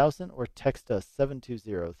 303-690-3000, or text us,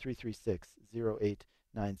 720-336-0897.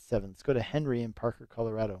 Let's go to Henry in Parker,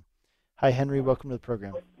 Colorado. Hi, Henry. Welcome to the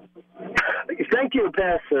program. Thank you,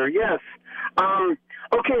 Pastor. Yes.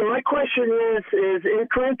 Okay, my question is in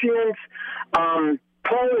Corinthians,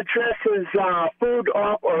 Paul addresses food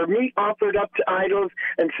or meat offered up to idols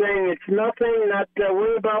and saying it's nothing, not to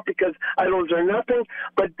worry about because idols are nothing.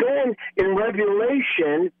 But then in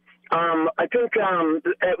Revelation, I think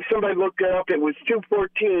somebody looked it up. It was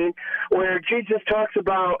 2:14, where Jesus talks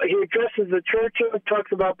about, he addresses the churches,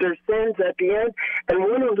 talks about their sins at the end, and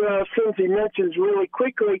one of the sins he mentions really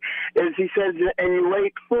quickly is he says, "And you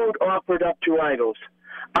ate food offered up to idols."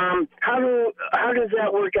 How does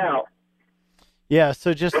that work out? Yeah,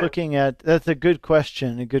 so just looking at, that's a good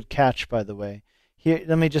question, a good catch, by the way. Here,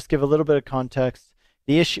 let me just give a little bit of context.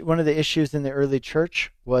 One of the issues in the early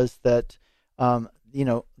church was that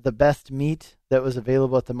the best meat that was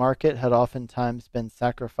available at the market had oftentimes been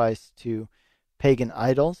sacrificed to pagan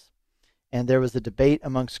idols. And there was a debate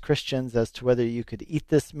amongst Christians as to whether you could eat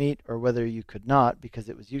this meat or whether you could not, because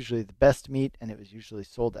it was usually the best meat and it was usually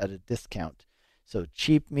sold at a discount. So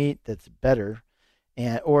cheap meat that's better,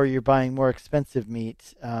 or you're buying more expensive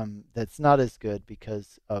meat that's not as good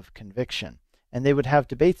because of conviction. And they would have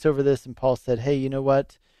debates over this, and Paul said, hey, you know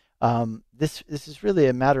what? This is really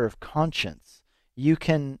a matter of conscience. You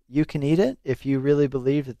can eat it if you really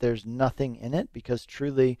believe that there's nothing in it, because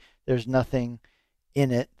truly there's nothing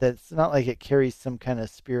in it. That's not like it carries some kind of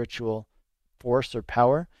spiritual force or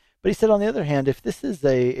power. But he said, on the other hand, if this is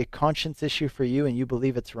a conscience issue for you and you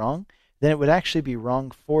believe it's wrong, then it would actually be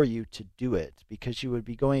wrong for you to do it, because you would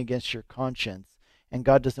be going against your conscience, and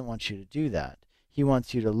God doesn't want you to do that. He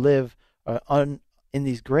wants you to live in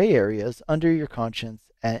these gray areas under your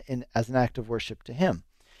conscience as an act of worship to him.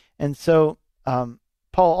 And so Paul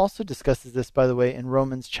also discusses this, by the way, in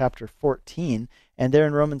Romans chapter 14. And there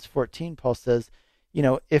in Romans 14, Paul says,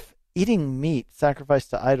 if eating meat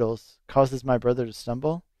sacrificed to idols causes my brother to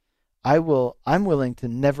stumble, I'm willing to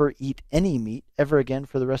never eat any meat ever again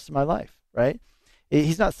for the rest of my life, right?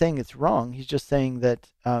 He's not saying it's wrong. He's just saying that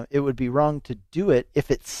it would be wrong to do it if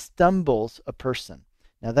it stumbles a person.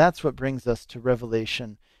 Now that's what brings us to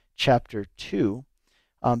Revelation chapter 2,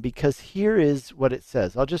 because here is what it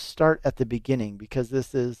says. I'll just start at the beginning, because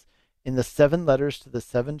this is in the 7 letters to the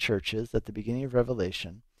 7 churches at the beginning of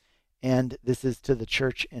Revelation, and this is to the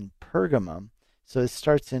church in Pergamum. So it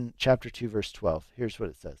starts in chapter 2, verse 12. Here's what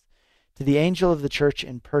it says. To the angel of the church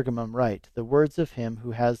in Pergamum write, the words of him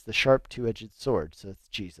who has the sharp two-edged sword, so it's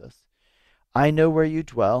Jesus. I know where you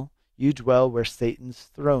dwell where Satan's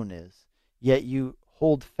throne is, yet you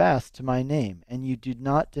hold fast to my name, and you do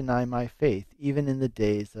not deny my faith, even in the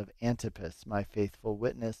days of Antipas, my faithful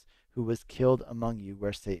witness, who was killed among you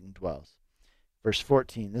where Satan dwells. Verse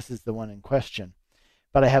 14, this is the one in question.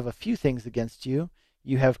 But I have a few things against you.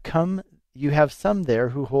 You have some there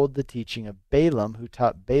who hold the teaching of Balaam, who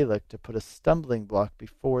taught Balak to put a stumbling block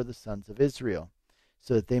before the sons of Israel,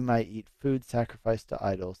 so that they might eat food sacrificed to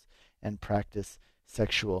idols and practice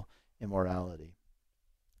sexual immorality.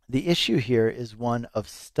 The issue here is one of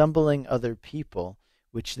stumbling other people,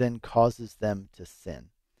 which then causes them to sin.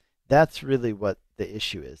 That's really what the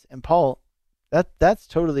issue is. And Paul, that's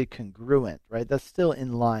totally congruent, right? That's still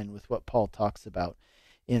in line with what Paul talks about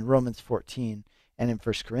in Romans 14 and in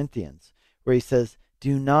 1 Corinthians, where he says,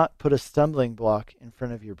 do not put a stumbling block in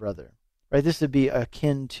front of your brother, right? This would be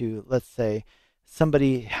akin to, let's say,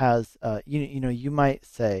 somebody has, you might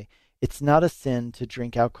say, it's not a sin to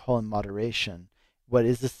drink alcohol in moderation. What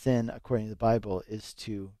is a sin, according to the Bible, is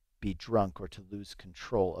to be drunk or to lose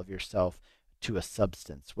control of yourself to a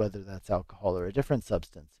substance, whether that's alcohol or a different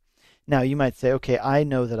substance. Now, you might say, okay, I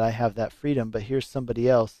know that I have that freedom, but here's somebody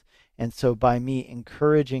else. And so by me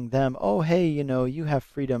encouraging them, oh, hey, you have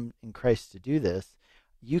freedom in Christ to do this,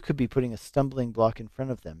 you could be putting a stumbling block in front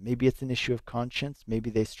of them. Maybe it's an issue of conscience. Maybe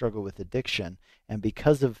they struggle with addiction. And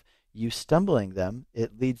because of you stumbling them,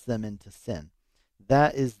 it leads them into sin.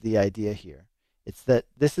 That is the idea here. It's that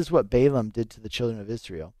this is what Balaam did to the children of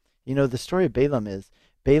Israel. The story of Balaam is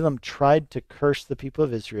Balaam tried to curse the people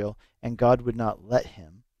of Israel, and God would not let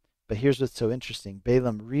him. But here's what's so interesting.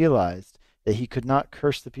 Balaam realized that he could not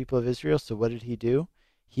curse the people of Israel, so what did he do?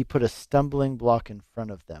 He put a stumbling block in front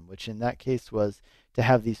of them, which in that case was to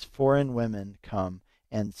have these foreign women come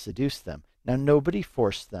and seduce them. Now, nobody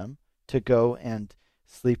forced them to go and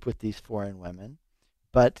sleep with these foreign women,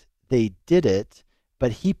 but they did it,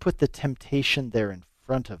 but he put the temptation there in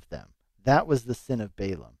front of them. That was the sin of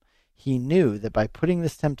Balaam. He knew that by putting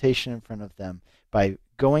this temptation in front of them, by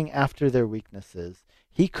going after their weaknesses,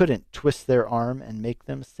 he couldn't twist their arm and make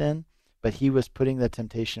them sin, but he was putting the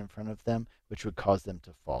temptation in front of them, which would cause them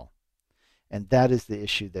to fall. And that is the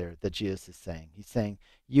issue there that Jesus is saying. He's saying,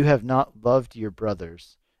 you have not loved your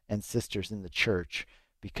brothers and sisters in the church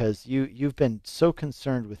because you've been so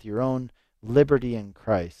concerned with your own liberty in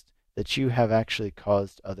Christ that you have actually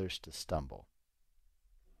caused others to stumble.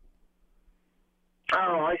 Oh,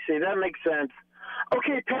 I see. That makes sense.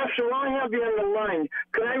 Okay, Pastor, while I have you on the line,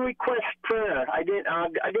 could I request prayer? I didn't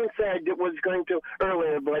say I was going to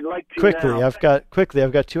earlier, but I'd like to quickly. now. I've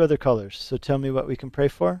got 2 other callers. So tell me what we can pray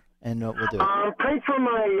for, and what we'll do. Pray for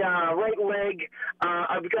my right leg.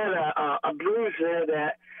 I've got a bruise there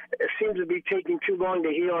that seems to be taking too long to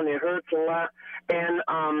heal, and it hurts a lot. And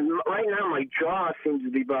right now my jaw seems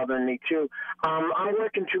to be bothering me too. I'm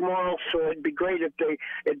working tomorrow, so it'd be great if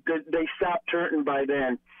they stopped hurting by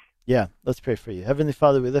then. Yeah, let's pray for you. Heavenly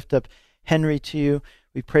Father, we lift up Henry to you.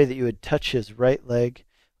 We pray that you would touch his right leg.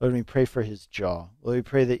 Lord, we pray for his jaw. Lord, we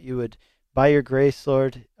pray that you would, by your grace,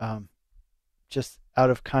 Lord, just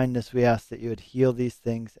out of kindness, we ask that you would heal these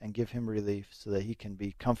things and give him relief so that he can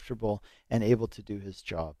be comfortable and able to do his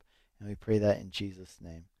job. And we pray that in Jesus'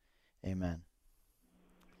 name. Amen.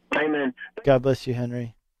 Amen. God bless you,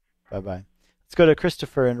 Henry. Bye-bye. Let's go to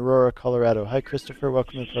Christopher in Aurora, Colorado. Hi, Christopher.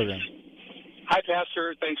 Welcome to the program. Hi,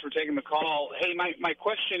 Pastor. Thanks for taking the call. Hey, my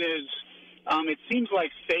question is, it seems like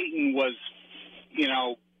Satan was,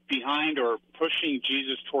 behind or pushing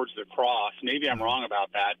Jesus towards the cross. Maybe I'm wrong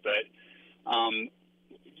about that, but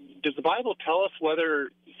does the Bible tell us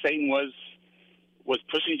whether Satan was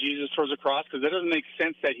pushing Jesus towards the cross? Because that doesn't make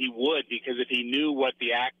sense that he would, because if he knew what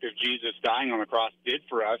the act of Jesus dying on the cross did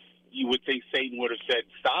for us, you would think Satan would have said,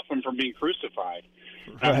 stop him from being crucified.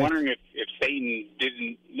 Right. I'm wondering if Satan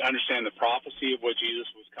didn't understand the prophecy of what Jesus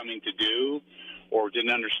was coming to do, or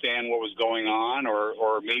didn't understand what was going on,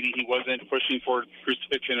 or maybe he wasn't pushing for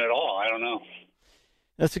crucifixion at all. I don't know.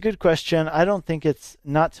 That's a good question. I don't think it's,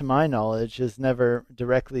 not to my knowledge, is never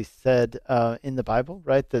directly said in the Bible,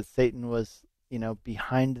 right, that Satan was,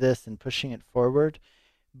 behind this and pushing it forward.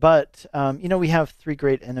 But, we have 3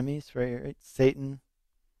 great enemies, right? Satan,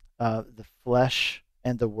 the flesh,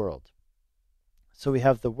 and the world. So we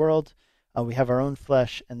have the world, we have our own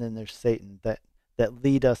flesh, and then there's Satan that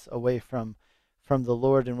lead us away from the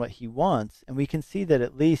Lord and what he wants. And we can see that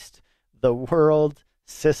at least the world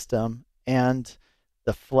system and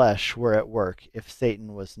the flesh were at work if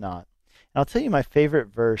Satan was not. And I'll tell you my favorite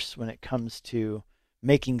verse when it comes to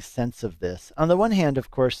making sense of this. On the one hand,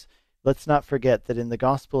 of course, let's not forget that in the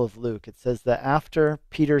Gospel of Luke, it says that after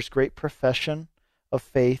Peter's great profession of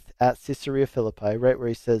faith at Caesarea Philippi, right where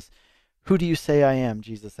he says, "Who do you say I am?"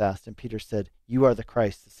 Jesus asked, and Peter said, "You are the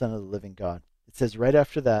Christ, the Son of the living God." It says right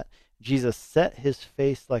after that, Jesus set his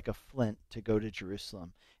face like a flint to go to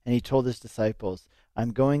Jerusalem. And he told his disciples,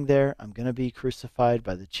 I'm going there. I'm going to be crucified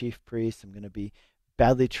by the chief priests. I'm going to be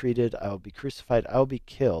badly treated. I will be crucified. I will be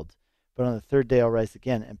killed. But on the third day, I'll rise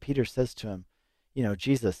again. And Peter says to him,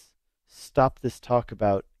 Jesus, stop this talk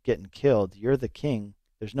about getting killed. You're the king.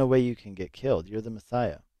 There's no way you can get killed. You're the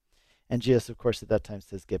Messiah. And Jesus, of course, at that time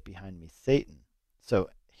says, get behind me, Satan. So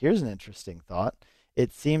here's an interesting thought.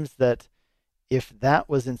 It seems that if that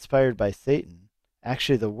was inspired by Satan,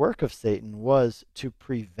 actually the work of Satan was to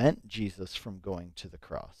prevent Jesus from going to the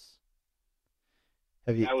cross.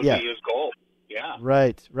 That would be his goal. Yeah.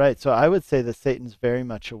 Right. So I would say that Satan's very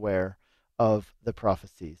much aware of the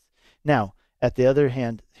prophecies. Now, at the other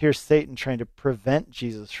hand, here's Satan trying to prevent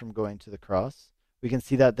Jesus from going to the cross. We can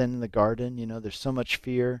see that then in the garden. There's so much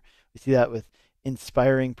fear. We see that with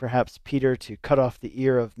inspiring perhaps Peter to cut off the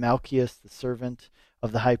ear of Malchus, the servant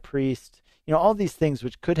of the high priest. All these things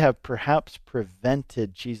which could have perhaps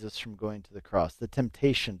prevented Jesus from going to the cross. The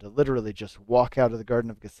temptation to literally just walk out of the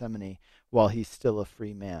Garden of Gethsemane while he's still a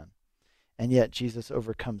free man. And yet Jesus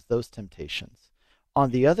overcomes those temptations.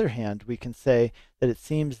 On the other hand, we can say that it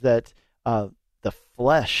seems that the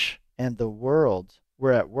flesh and the world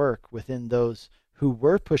were at work within those who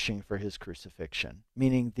were pushing for his crucifixion,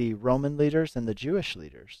 meaning the Roman leaders and the Jewish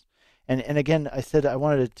leaders. And again, I said I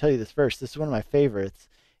wanted to tell you this verse. This is one of my favorites.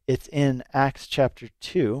 It's in Acts chapter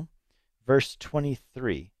 2, verse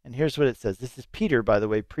 23. And here's what it says. This is Peter, by the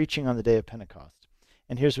way, preaching on the day of Pentecost.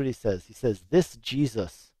 And here's what he says. He says, this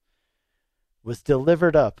Jesus was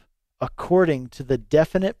delivered up according to the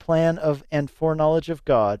definite plan of and foreknowledge of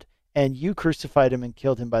God, and you crucified him and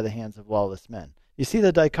killed him by the hands of lawless men. You see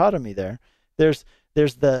the dichotomy there? There's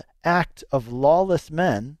the act of lawless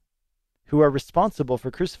men who are responsible for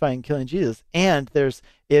crucifying and killing Jesus, and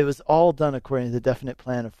it was all done according to the definite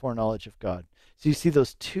plan of foreknowledge of God. So you see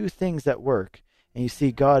those two things at work, and you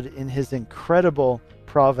see God in his incredible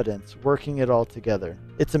providence working it all together.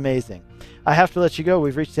 It's amazing. I have to let you go.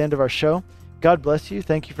 We've reached the end of our show. God bless you.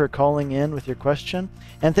 Thank you for calling in with your question,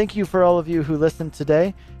 and thank you for all of you who listened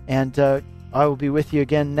today, and I will be with you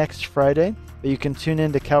again next Friday, but you can tune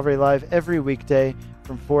in to Calvary Live every weekday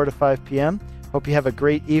from 4 to 5 p.m. Hope you have a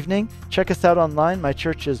great evening. Check us out online. My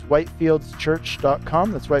church is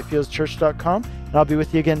whitefieldschurch.com. That's whitefieldschurch.com. And I'll be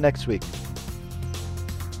with you again next week.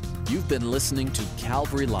 You've been listening to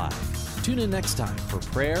Calvary Live. Tune in next time for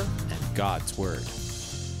prayer and God's Word.